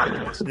barriers all over the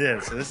place. Yeah,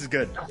 so this is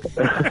good.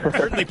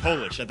 Certainly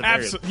Polish at the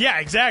very least. Yeah,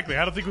 exactly.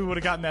 I don't think we would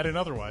have gotten that in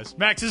otherwise.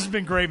 Max, this has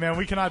been great, man.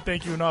 We cannot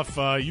thank you enough.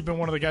 You've been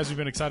one of the guys we've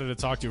been excited to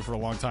talk to for a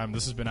long time.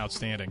 This has been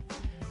outstanding.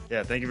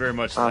 Yeah, thank you very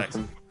much,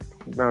 awesome.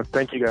 Max. No,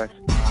 thank you, guys.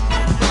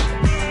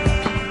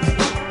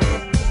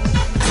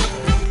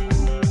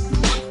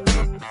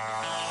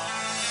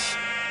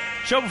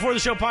 Show Before the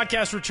Show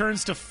podcast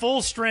returns to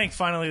full strength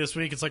finally this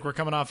week. It's like we're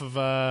coming off of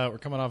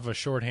a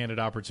shorthanded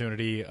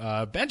opportunity.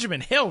 Benjamin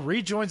Hill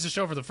rejoins the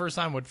show for the first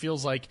time, what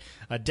feels like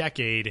a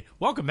decade.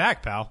 Welcome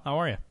back, pal. How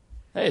are you?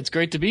 Hey, it's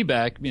great to be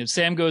back.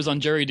 Sam goes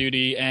on jury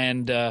duty,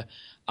 and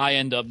I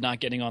end up not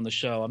getting on the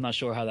show. I'm not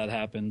sure how that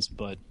happens,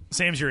 but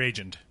Sam's your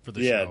agent for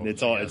the show. Yeah,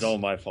 it's all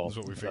my fault.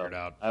 That's what we figured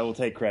out. I will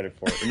take credit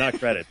for it. Not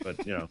credit,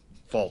 but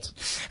fault.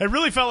 It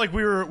really felt like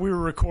we were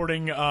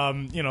recording,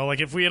 like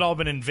if we had all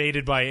been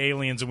invaded by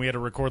aliens and we had to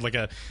record like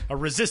a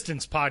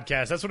resistance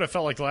podcast. That's what it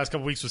felt like the last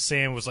couple of weeks with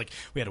Sam. Was like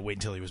we had to wait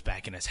until he was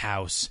back in his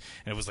house,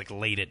 and it was like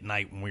late at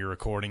night when we were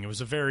recording. It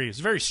was a very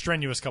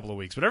strenuous couple of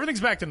weeks, but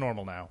everything's back to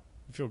normal now.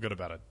 I feel good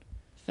about it.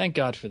 Thank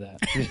God for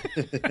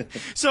that.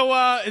 So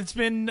it's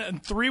been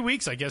 3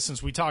 weeks, I guess,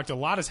 since we talked. A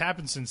lot has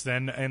happened since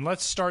then. And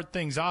let's start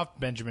things off,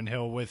 Benjamin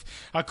Hill, with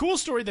a cool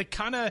story that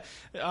kind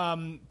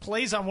of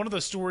plays on one of the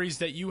stories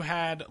that you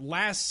had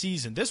last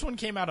season. This one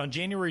came out on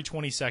January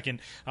 22nd.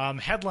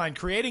 Headline,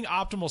 Creating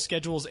Optimal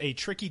Schedules, a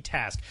Tricky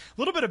Task.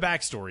 A little bit of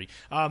backstory.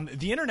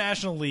 The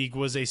International League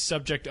was a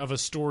subject of a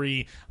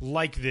story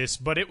like this,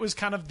 but it was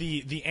kind of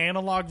the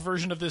analog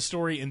version of this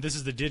story, and this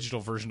is the digital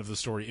version of the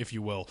story, if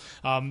you will.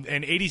 An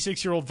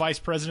 86-year-old vice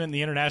president in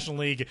the International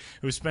League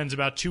who spends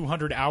about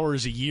 200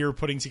 hours a year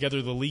putting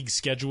together the league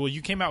schedule.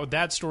 You came out with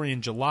that story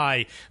in July.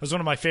 It was one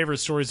of my favorite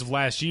stories of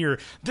last year.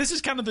 This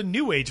is kind of the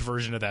new age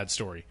version of that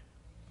story.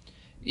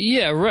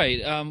 Yeah,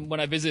 right. When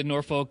I visited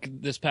Norfolk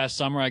this past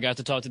summer, I got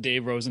to talk to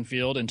Dave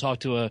Rosenfield and talk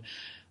to a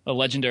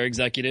legendary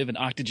executive, an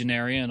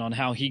octogenarian, on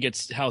how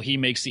he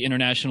makes the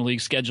International League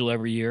schedule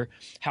every year,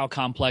 how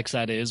complex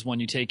that is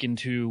when you take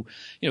into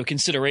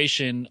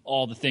consideration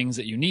all the things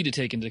that you need to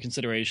take into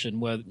consideration,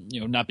 whether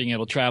not being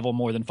able to travel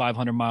more than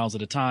 500 miles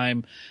at a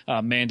time,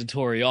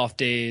 mandatory off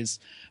days,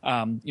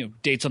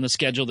 dates on the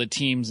schedule that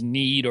teams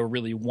need or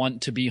really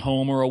want to be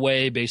home or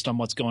away based on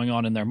what's going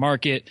on in their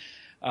market.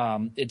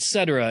 Et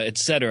cetera,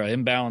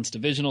 imbalanced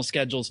divisional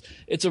schedules.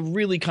 It's a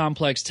really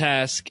complex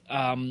task.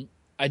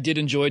 I did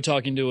enjoy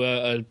talking to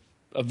a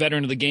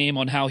veteran of the game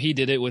on how he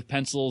did it with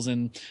pencils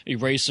and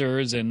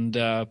erasers and,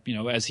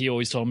 as he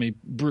always told me,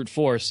 brute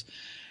force.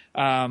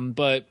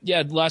 But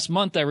yeah, last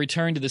month I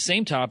returned to the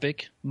same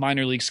topic,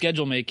 minor league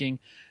schedule making,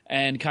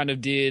 and kind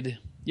of did,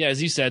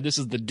 as you said, this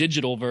is the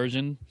digital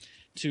version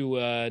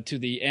to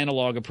the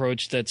analog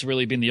approach that's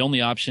really been the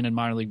only option in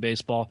minor league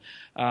baseball.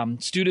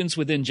 Students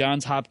within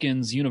Johns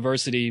Hopkins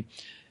University,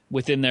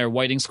 within their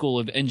Whiting School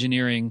of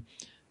Engineering,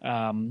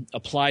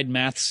 applied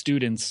math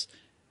students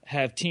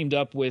have teamed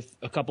up with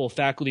a couple of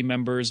faculty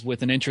members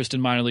with an interest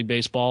in minor league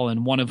baseball,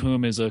 and one of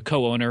whom is a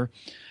co-owner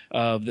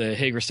of the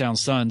Hagerstown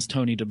Suns,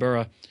 Tony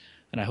DeBurra,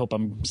 and I hope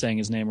I'm saying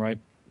his name right.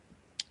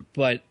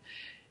 But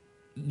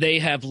they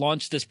have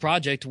launched this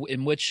project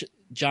in which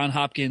Johns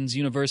Hopkins,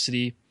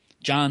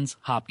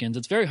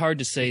 it's very hard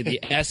to say the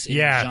S in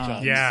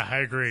Johns. Yeah, I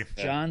agree.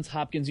 Johns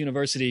Hopkins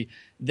University,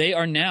 they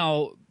are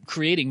now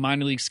creating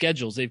minor league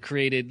schedules. They've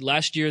created,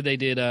 last year they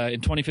did,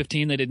 in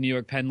 2015 they did New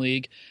York Penn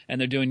League,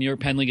 and they're doing New York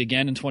Penn League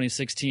again in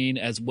 2016,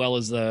 as well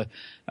as the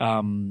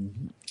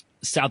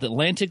South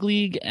Atlantic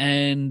League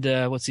and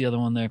what's the other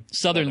one there?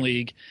 Southern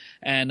League,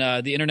 and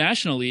the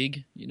International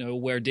League,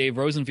 where Dave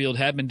Rosenfield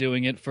had been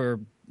doing it for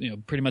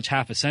pretty much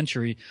half a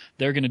century.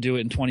 They're going to do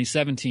it in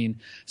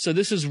 2017. So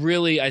this is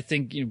really, I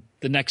think,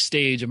 the next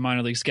stage of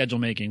minor league schedule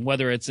making.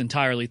 Whether it's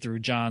entirely through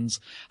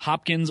Johns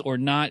Hopkins or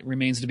not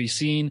remains to be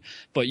seen,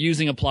 but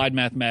using applied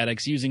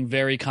mathematics, using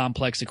very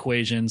complex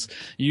equations,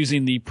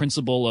 using the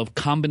principle of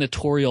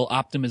combinatorial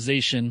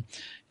optimization,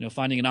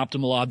 finding an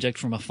optimal object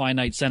from a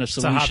finite set of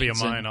solutions. It's a hobby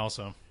of mine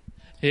also.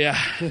 Yeah.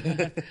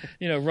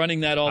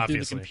 Running that all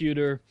Obviously. through the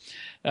computer,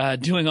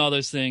 doing all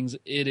those things.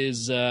 It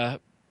is,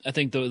 I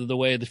think, the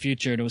way of the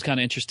future, and it was kind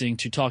of interesting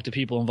to talk to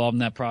people involved in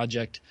that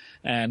project.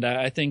 And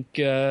I think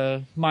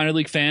minor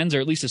league fans,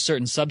 or at least a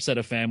certain subset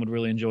of fan, would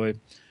really enjoy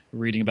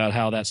reading about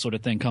how that sort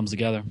of thing comes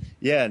together.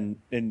 Yeah,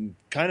 and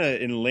kind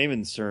of in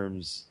layman's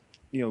terms,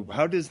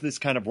 how does this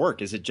kind of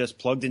work? Is it just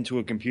plugged into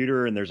a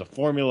computer and there's a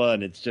formula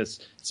and it's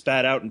just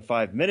spat out in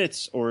 5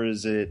 minutes, or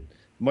is it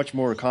much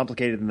more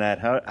complicated than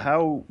that?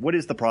 What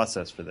is the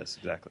process for this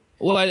exactly?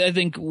 Well, I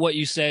think what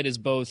you said is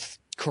both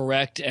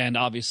correct and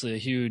obviously a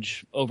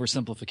huge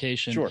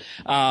oversimplification. Sure.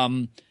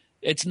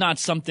 It's not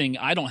something,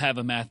 I don't have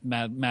a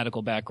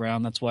mathematical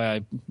background. That's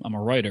why I'm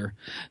a writer.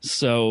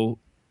 So,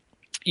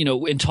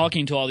 in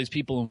talking to all these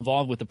people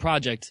involved with the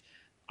project,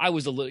 I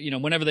was a little,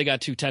 whenever they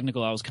got too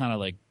technical, I was kind of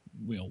like,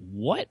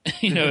 what?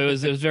 It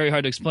was very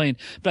hard to explain.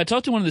 But I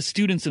talked to one of the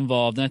students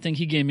involved, and I think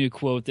he gave me a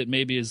quote that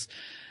maybe is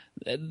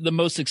the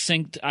most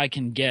succinct I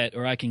can get,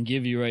 or I can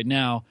give you right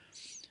now.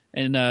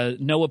 And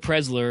Noah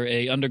Presler,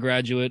 a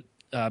undergraduate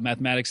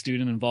mathematics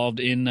student involved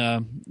in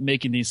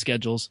making these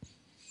schedules,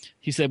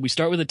 he said, "We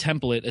start with a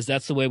template, as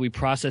that's the way we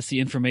process the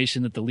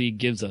information that the league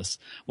gives us.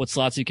 What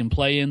slots you can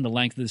play in, the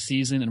length of the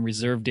season, and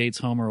reserve dates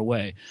home or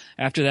away.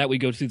 After that, we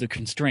go through the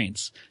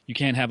constraints. You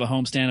can't have a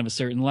homestand of a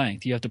certain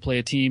length. You have to play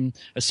a team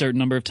a certain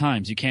number of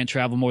times. You can't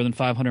travel more than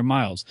 500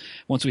 miles.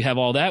 Once we have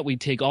all that, we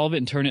take all of it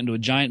and turn it into a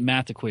giant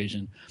math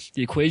equation.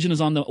 The equation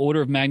is on the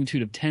order of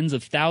magnitude of tens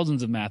of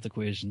thousands of math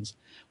equations.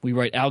 We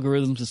write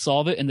algorithms to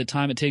solve it, and the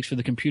time it takes for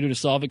the computer to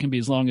solve it can be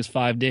as long as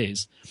 5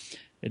 days.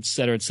 Et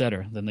cetera, et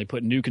cetera. Then they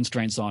put new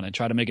constraints on it,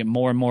 try to make it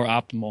more and more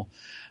optimal.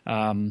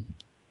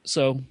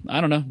 So I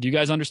don't know. Do you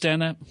guys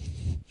understand that?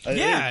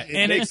 Yeah,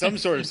 it makes some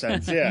sort of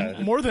sense. Yeah.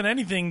 More than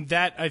anything,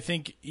 that I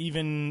think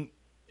even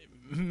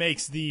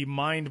makes the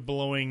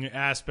mind-blowing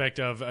aspect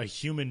of a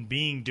human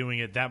being doing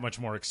it that much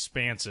more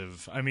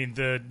expansive. I mean,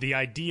 the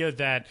idea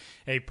that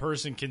a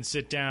person can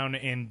sit down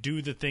and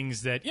do the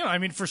things that, I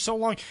mean, for so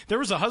long, there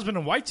was a husband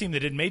and wife team that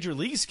did major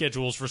league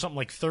schedules for something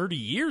like 30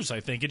 years, I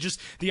think. It just,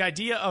 the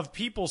idea of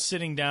people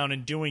sitting down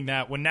and doing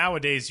that, when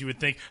nowadays you would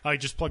think, oh, you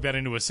just plug that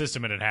into a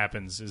system and it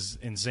happens, is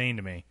insane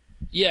to me.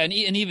 Yeah, and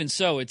even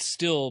so, it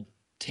still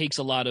takes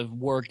a lot of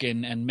work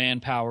and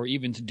manpower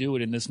even to do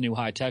it in this new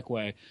high-tech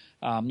way.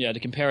 To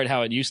compare it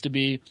how it used to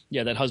be,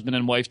 that husband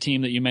and wife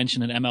team that you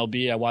mentioned in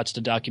MLB, I watched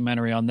a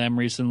documentary on them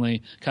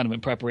recently, kind of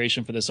in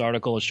preparation for this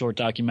article, a short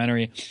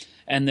documentary,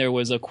 and there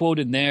was a quote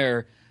in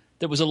there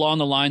that was along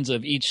the lines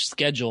of each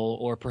schedule,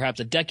 or perhaps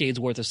a decade's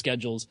worth of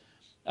schedules,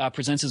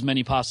 presents as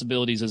many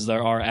possibilities as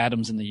there are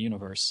atoms in the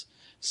universe.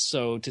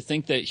 So to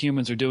think that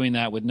humans are doing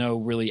that with no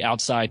really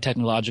outside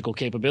technological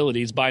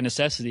capabilities by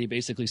necessity,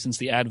 basically since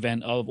the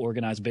advent of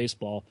organized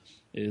baseball,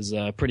 is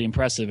pretty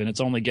impressive. And it's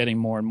only getting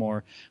more and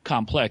more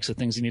complex, the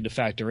things you need to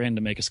factor in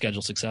to make a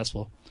schedule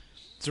successful.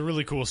 It's a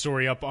really cool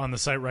story up on the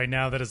site right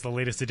now. That is the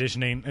latest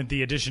edition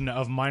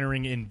of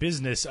Minoring in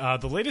Business.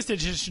 The latest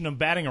edition of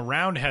Batting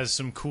Around has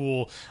some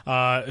cool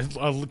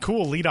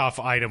leadoff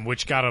item,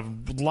 which got a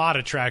lot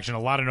of traction, a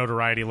lot of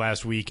notoriety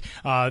last week.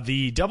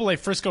 The AA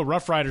Frisco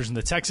Rough Riders in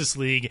the Texas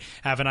League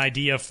have an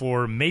idea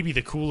for maybe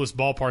the coolest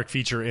ballpark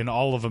feature in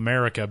all of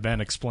America.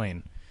 Ben,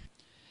 explain.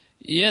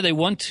 Yeah, they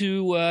want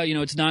to,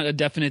 it's not a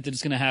definite that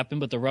it's going to happen,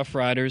 but the Rough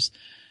Riders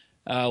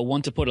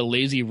want to put a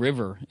lazy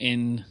river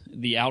in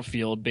the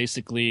outfield,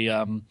 basically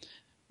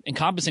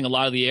encompassing a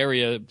lot of the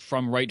area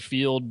from right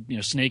field,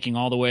 snaking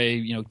all the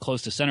way,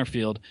 close to center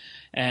field.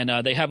 And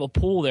they have a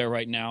pool there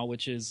right now,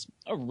 which is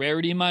a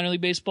rarity in minor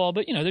league baseball.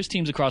 But, there's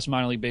teams across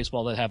minor league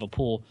baseball that have a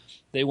pool.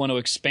 They want to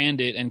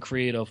expand it and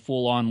create a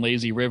full-on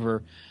lazy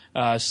river.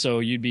 So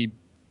you'd be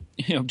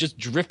just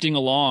drifting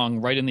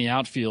along right in the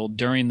outfield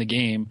during the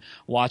game,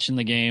 watching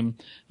the game,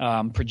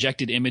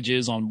 projected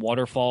images on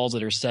waterfalls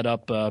that are set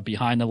up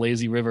behind the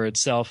lazy river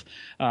itself.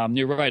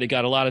 You're right. It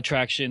got a lot of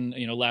traction,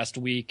 last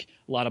week.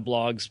 A lot of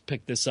blogs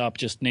picked this up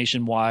just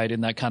nationwide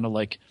in that kind of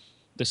like,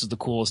 this is the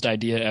coolest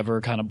idea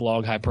ever kind of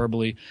blog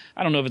hyperbole.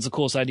 I don't know if it's the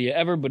coolest idea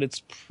ever, but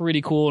it's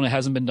pretty cool and it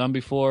hasn't been done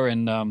before.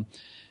 And,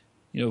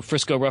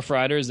 Frisco Rough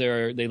Riders,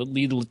 they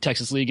lead the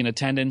Texas League in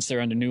attendance.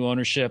 They're under new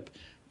ownership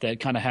that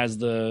kind of has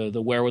the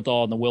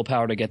wherewithal and the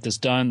willpower to get this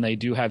done. They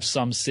do have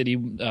some city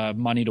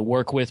money to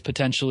work with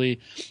potentially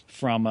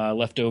from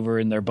leftover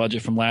in their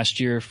budget from last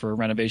year for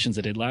renovations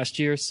they did last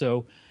year.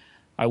 So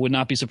I would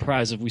not be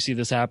surprised if we see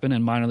this happen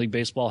and minor league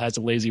baseball has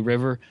a lazy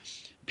river.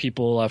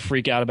 People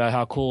freak out about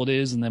how cool it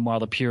is, and then while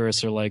the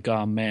purists are like,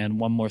 oh man,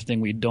 one more thing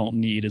we don't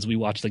need as we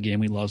watch the game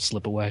we love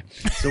slip away.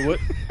 So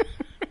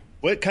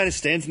what kind of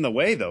stands in the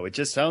way, though? It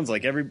just sounds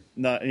like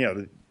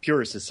the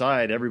purists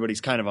aside,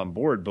 everybody's kind of on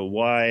board, but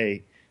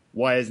why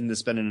hasn't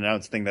this been an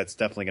announced thing that's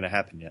definitely going to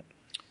happen yet?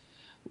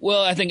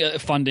 Well, I think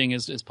funding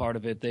is part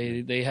of it.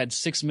 They had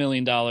 $6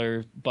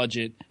 million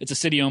budget. It's a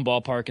city-owned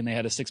ballpark, and they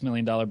had a $6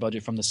 million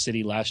budget from the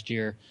city last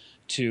year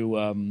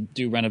to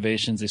do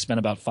renovations. They spent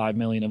about $5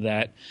 million of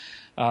that.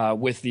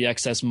 With the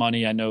excess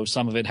money, I know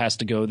some of it has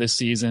to go this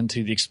season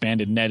to the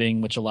expanded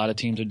netting, which a lot of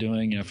teams are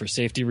doing, for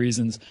safety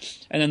reasons.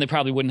 And then they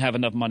probably wouldn't have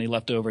enough money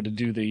left over to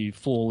do the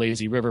full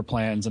lazy river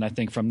plans. And I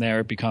think from there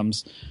it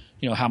becomes,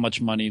 how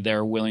much money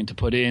they're willing to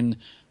put in,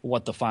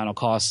 what the final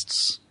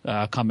costs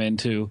come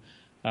into.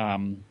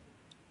 I'm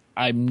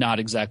not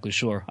exactly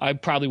sure. I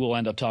probably will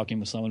end up talking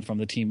with someone from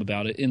the team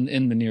about it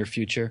in the near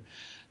future,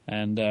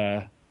 and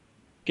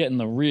getting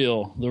the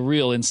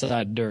real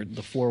inside dirt,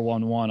 the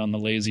 411 on the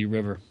lazy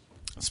river.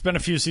 Spent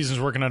a few seasons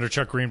working under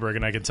Chuck Greenberg,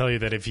 and I can tell you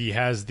that if he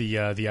has the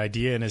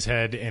idea in his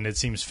head and it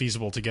seems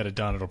feasible to get it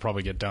done, it'll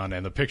probably get done.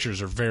 And the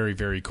pictures are very,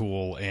 very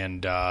cool.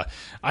 And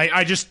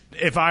I just,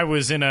 if I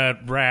was in a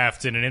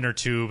raft in an inner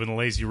tube in the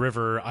lazy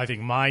river, I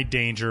think my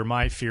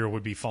fear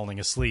would be falling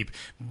asleep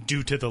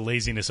due to the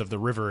laziness of the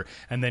river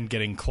and then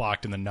getting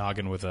clocked in the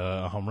noggin with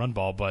a home run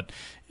ball. But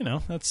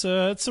that's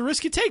a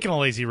risk you take in a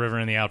lazy river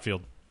in the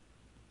outfield.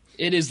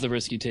 It is the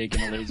risk you take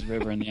in a lazy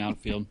river in the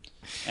outfield,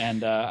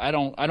 and I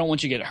don't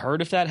want you to get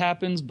hurt if that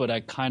happens, but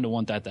I kind of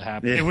want that to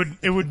happen.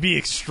 It would be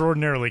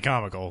extraordinarily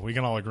comical. We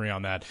can all agree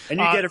on that. And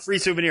you get a free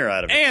souvenir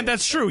out of it. And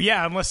that's true,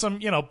 yeah, unless some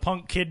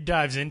punk kid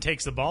dives in,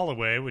 takes the ball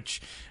away,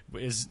 which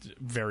is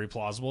very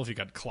plausible if you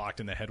got clocked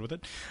in the head with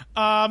it.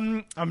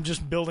 I'm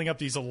just building up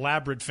these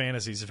elaborate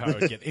fantasies of how I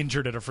would get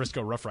injured at a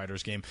Frisco Rough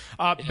Riders game.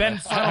 Ben,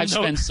 I've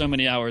spent so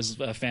many hours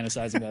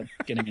fantasizing about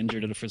getting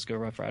injured at a Frisco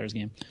Rough Riders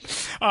game.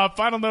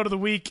 Final note of the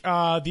week,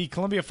 the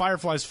Columbia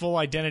Fireflies' full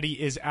identity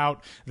is out.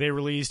 out, they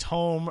released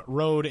home,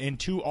 road, and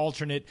 2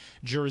 alternate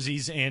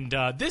jerseys. And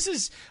this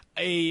is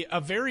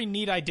a very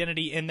neat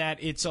identity in that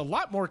it's a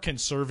lot more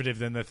conservative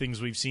than the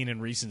things we've seen in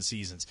recent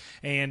seasons.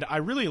 And I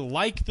really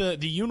like the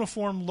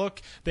uniform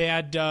look. They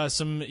had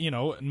some,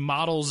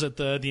 models at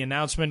the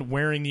announcement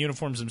wearing the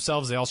uniforms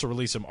themselves. They also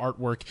released some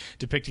artwork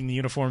depicting the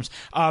uniforms.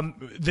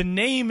 The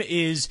name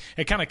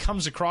it kind of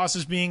comes across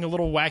as being a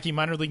little wacky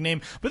minor league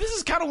name, but this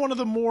is kind of one of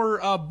the more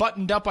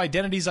buttoned up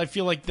identities I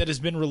feel like that has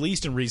been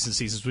released in recent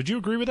seasons. Would you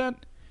agree with that?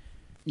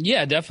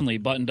 Yeah, definitely.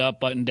 Buttoned up,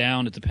 buttoned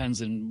down. It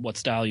depends on what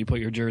style you put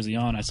your jersey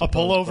on, I suppose. A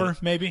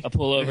pullover, maybe? A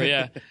pullover,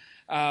 yeah.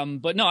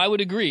 But no, I would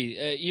agree.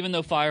 Even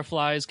though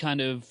Fireflies kind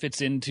of fits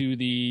into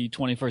the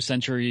 21st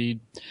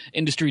century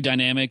industry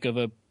dynamic of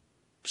a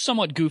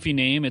somewhat goofy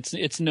name,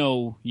 it's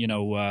no,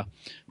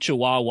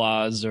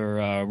 Chihuahuas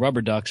or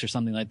Rubber Ducks or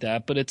something like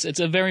that, but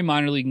it's a very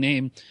minor league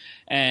name.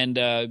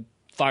 And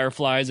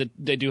Fireflies,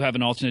 they do have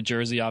an alternate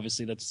jersey,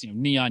 obviously, that's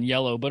neon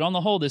yellow. But on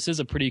the whole, this is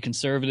a pretty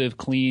conservative,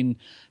 clean,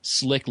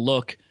 slick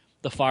look.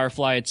 The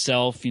Firefly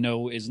itself,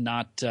 is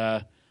not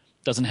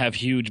doesn't have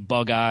huge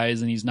bug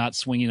eyes, and he's not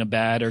swinging a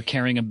bat or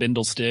carrying a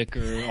bindle stick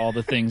or all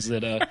the things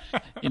that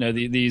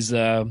these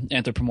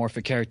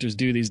anthropomorphic characters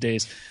do these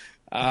days.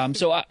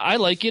 So I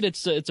like it.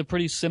 It's a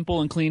pretty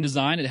simple and clean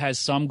design. It has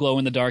some glow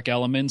in the dark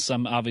elements,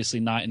 some obviously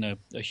not in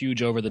a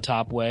huge over the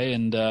top way,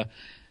 and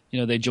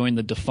they joined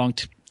the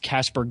defunct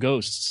Casper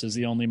Ghosts as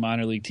the only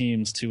minor league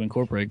teams to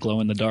incorporate glow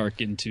in the dark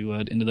into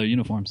their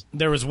uniforms.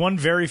 There was one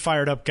very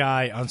fired up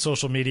guy on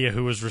social media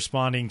who was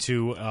responding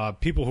to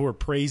people who were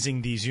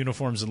praising these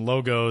uniforms and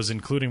logos,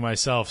 including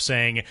myself,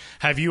 saying,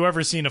 "Have you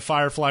ever seen a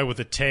Firefly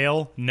with a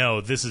tail? No,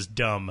 this is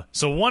dumb."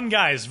 So one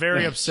guy is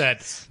very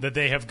upset that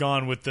they have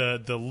gone with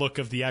the look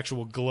of the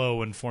actual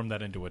glow and formed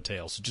that into a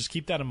tail. So just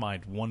keep that in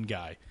mind. One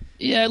guy.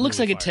 Yeah, it looks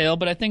like a tail,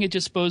 but I think it's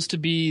just supposed to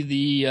be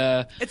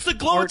the... it's the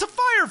glow. It's a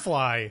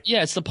firefly.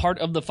 Yeah, it's the part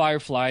of the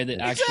firefly that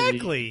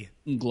actually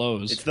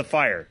glows. It's the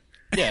fire.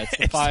 Yeah, it's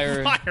the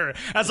fire. Fire.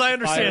 As I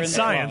understand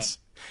science.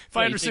 If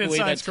I understand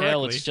science correctly,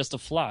 tail, it's just a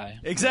fly.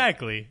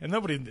 Exactly. And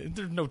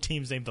there's no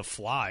teams named the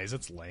Flies.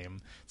 That's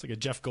lame. It's like a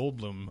Jeff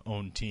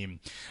Goldblum-owned team.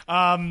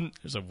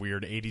 There's a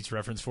weird 80s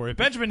reference for you.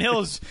 Benjamin Hill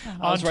is on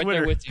Twitter. I was right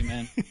there with you,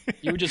 man.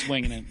 You were just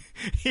winging it.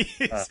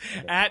 He's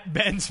at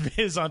Ben's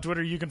Biz on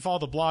Twitter. You can follow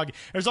the blog.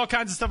 There's all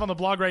kinds of stuff on the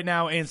blog right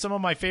now, and some of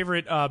my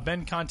favorite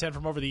Ben content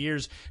from over the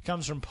years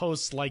comes from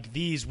posts like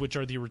these, which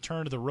are the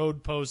Return to the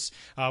Road posts,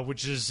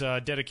 which is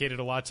dedicated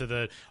a lot to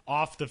the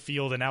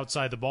off-the-field and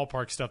outside the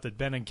ballpark stuff that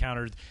Ben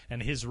encountered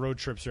and his road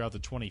trips throughout the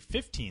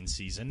 2015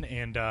 season.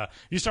 And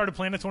you started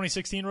planning the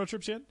 2016 road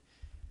trips yet?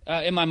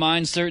 In my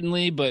mind,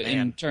 certainly, but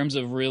in terms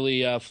of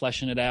really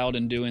fleshing it out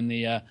and doing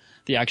the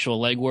actual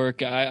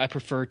legwork, I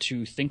prefer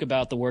to think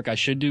about the work I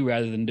should do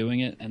rather than doing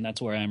it, and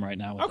that's where I am right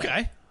now. With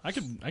that. I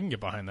can get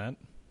behind that.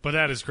 But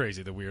that is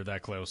crazy that we are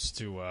that close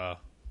to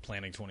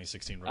planning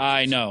 2016 road trips.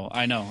 I know.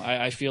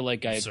 I feel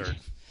like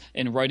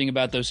in writing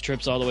about those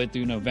trips all the way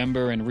through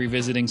November and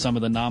revisiting some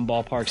of the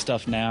non-ballpark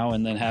stuff now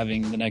and then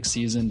having the next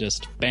season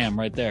just bam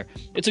right there.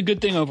 It's a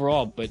good thing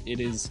overall, but it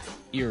is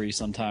eerie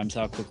sometimes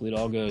how quickly it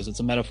all goes.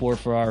 It's a metaphor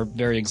for our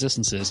very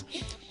existences.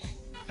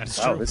 That's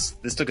wow, true.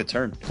 This took a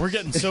turn. We're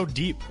getting so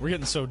deep. We're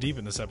getting so deep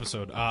in this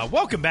episode.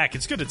 Welcome back.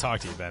 It's good to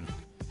talk to you, Ben.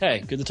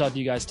 Hey, good to talk to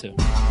you guys too.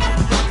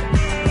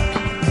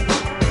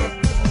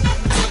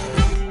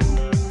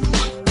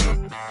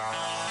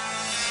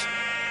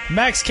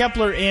 Max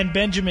Kepler and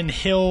Benjamin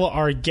Hill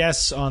are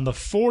guests on the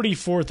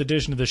 44th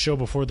edition of the Show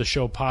Before the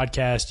Show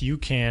podcast. You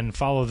can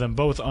follow them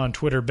both on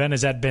Twitter. Ben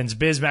is at Ben's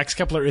Biz. Max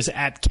Kepler is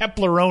at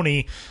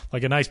Kepleroni,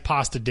 like a nice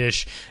pasta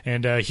dish.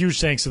 And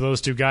huge thanks to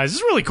those two guys.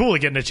 It's really cool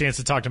getting a chance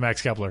to talk to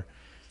Max Kepler.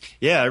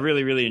 Yeah, I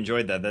really, really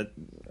enjoyed that. That,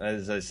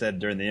 as I said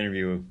during the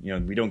interview,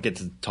 we don't get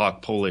to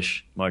talk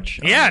Polish much.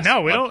 Yeah,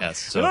 no, we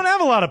podcast, don't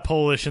have a lot of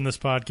Polish in this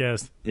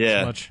podcast.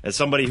 Yeah, much. As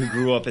somebody who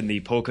grew up in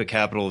the polka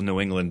capital of New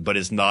England, but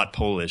is not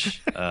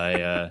Polish,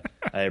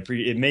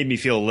 it made me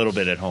feel a little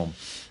bit at home.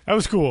 That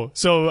was cool.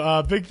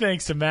 So big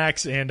thanks to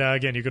Max. And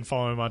again, you can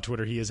follow him on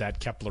Twitter. He is at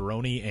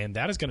Kepleroni. And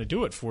that is going to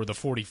do it for the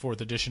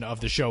 44th edition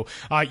of the show.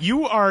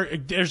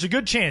 There's a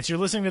good chance you're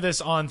listening to this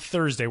on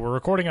Thursday. We're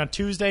recording on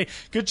Tuesday.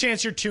 Good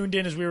chance you're tuned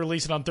in as we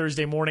release it on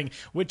Thursday morning,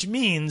 which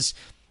means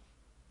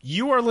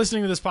you are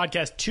listening to this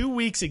podcast 2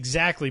 weeks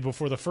exactly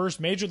before the first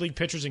Major League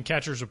pitchers and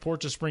catchers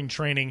report to spring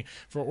training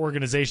for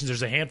organizations.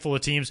 There's a handful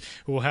of teams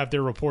who will have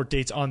their report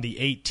dates on the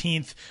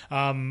 18th.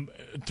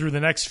 Through the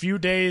next few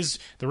days,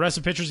 the rest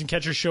of pitchers and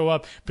catchers show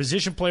up.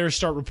 Position players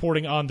start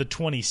reporting on the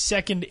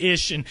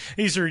 22nd-ish, and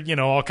these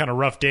are, all kind of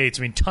rough dates.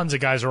 I mean, tons of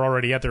guys are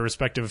already at their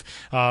respective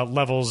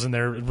levels in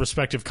their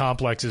respective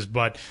complexes,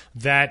 but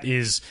that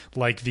is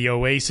like the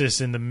oasis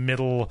in the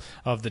middle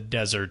of the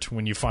desert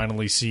when you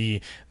finally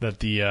see that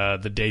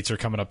the dates are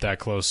coming up that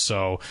close.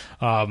 So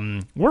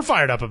we're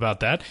fired up about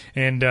that,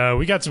 and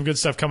we got some good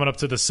stuff coming up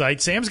to the site.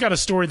 Sam's got a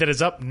story that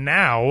is up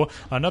now,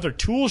 another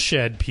tool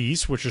shed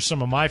piece, which are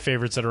some of my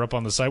favorites that are up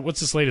on the site. What's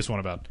this latest one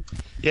about?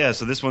 Yeah,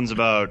 so this one's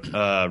about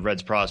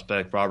Reds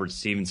prospect Robert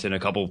Stevenson. A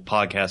couple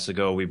podcasts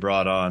ago, we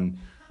brought on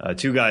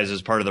two guys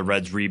as part of the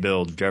Reds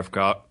rebuild, Jeff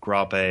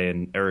Grappe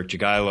and Eric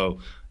Jagielo.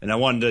 And I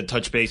wanted to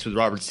touch base with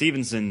Robert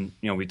Stevenson.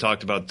 We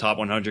talked about the top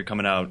 100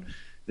 coming out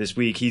this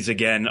week. He's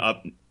again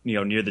up,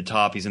 near the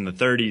top. He's in the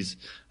 30s.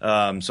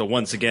 So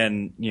once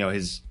again,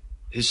 his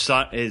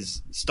star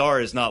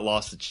has not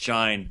lost its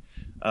shine.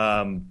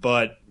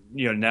 But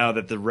now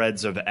that the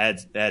Reds have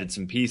added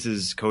some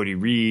pieces, Cody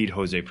Reed,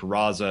 Jose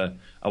Peraza,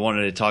 I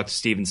wanted to talk to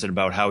Stevenson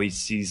about how he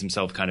sees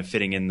himself kind of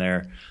fitting in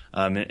there.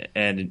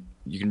 And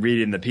you can read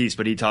it in the piece,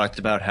 but he talked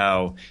about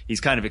how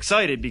he's kind of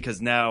excited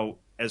because now,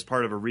 as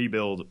part of a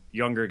rebuild,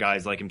 younger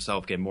guys like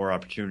himself get more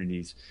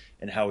opportunities,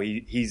 and how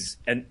he's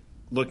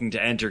looking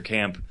to enter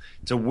camp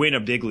to win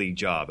a big league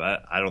job.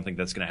 I don't think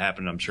that's going to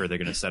happen. I'm sure they're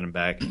going to send him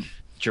back to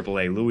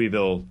AAA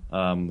Louisville,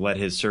 let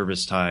his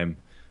service time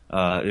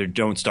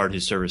don't start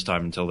his service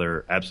time until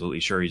they're absolutely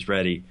sure he's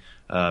ready.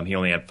 He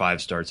only had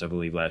 5 starts, I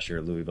believe, last year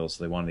at Louisville,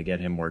 so they wanted to get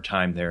him more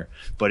time there.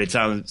 But it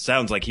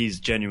sounds like he's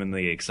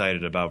genuinely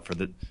excited about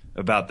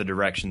the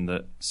direction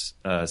the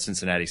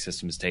Cincinnati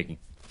system is taking.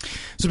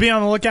 So be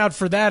on the lookout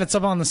for that. It's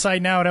up on the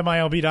site now at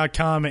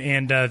MILB.com,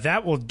 and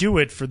that will do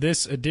it for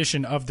this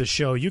edition of the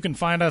show. You can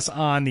find us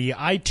on the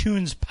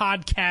iTunes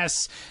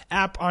Podcasts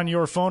app on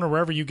your phone or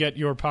wherever you get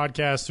your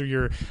podcasts through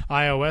your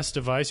iOS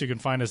device. You can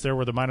find us there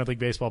where the Minor League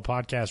Baseball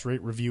podcast,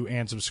 rate, review,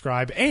 and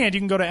subscribe. And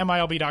you can go to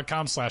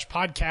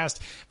MILB.com/podcast,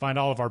 find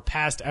all of our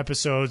past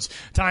episodes,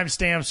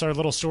 timestamps, our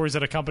little stories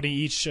that accompany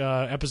each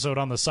episode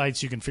on the site,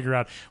 so you can figure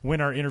out when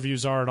our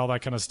interviews are and all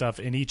that kind of stuff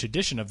in each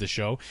edition of the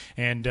show.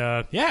 And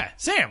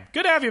Sam,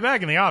 good to have you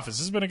back in the office.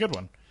 This has been a good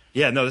one.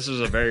 Yeah, no, this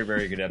was a very,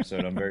 very good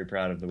episode. I'm very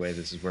proud of the way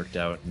this has worked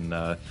out,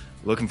 and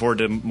looking forward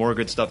to more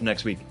good stuff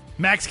next week.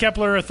 Max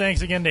Kepler,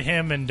 thanks again to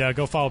him, and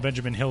go follow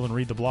Benjamin Hill and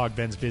read the blog,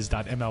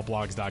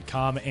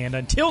 bensbiz.mlblogs.com. And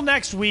until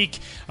next week,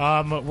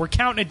 we're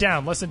counting it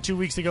down. Less than 2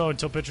 weeks to go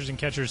until pitchers and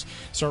catchers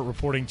start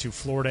reporting to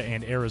Florida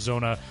and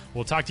Arizona.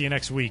 We'll talk to you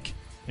next week.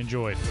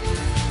 Enjoy.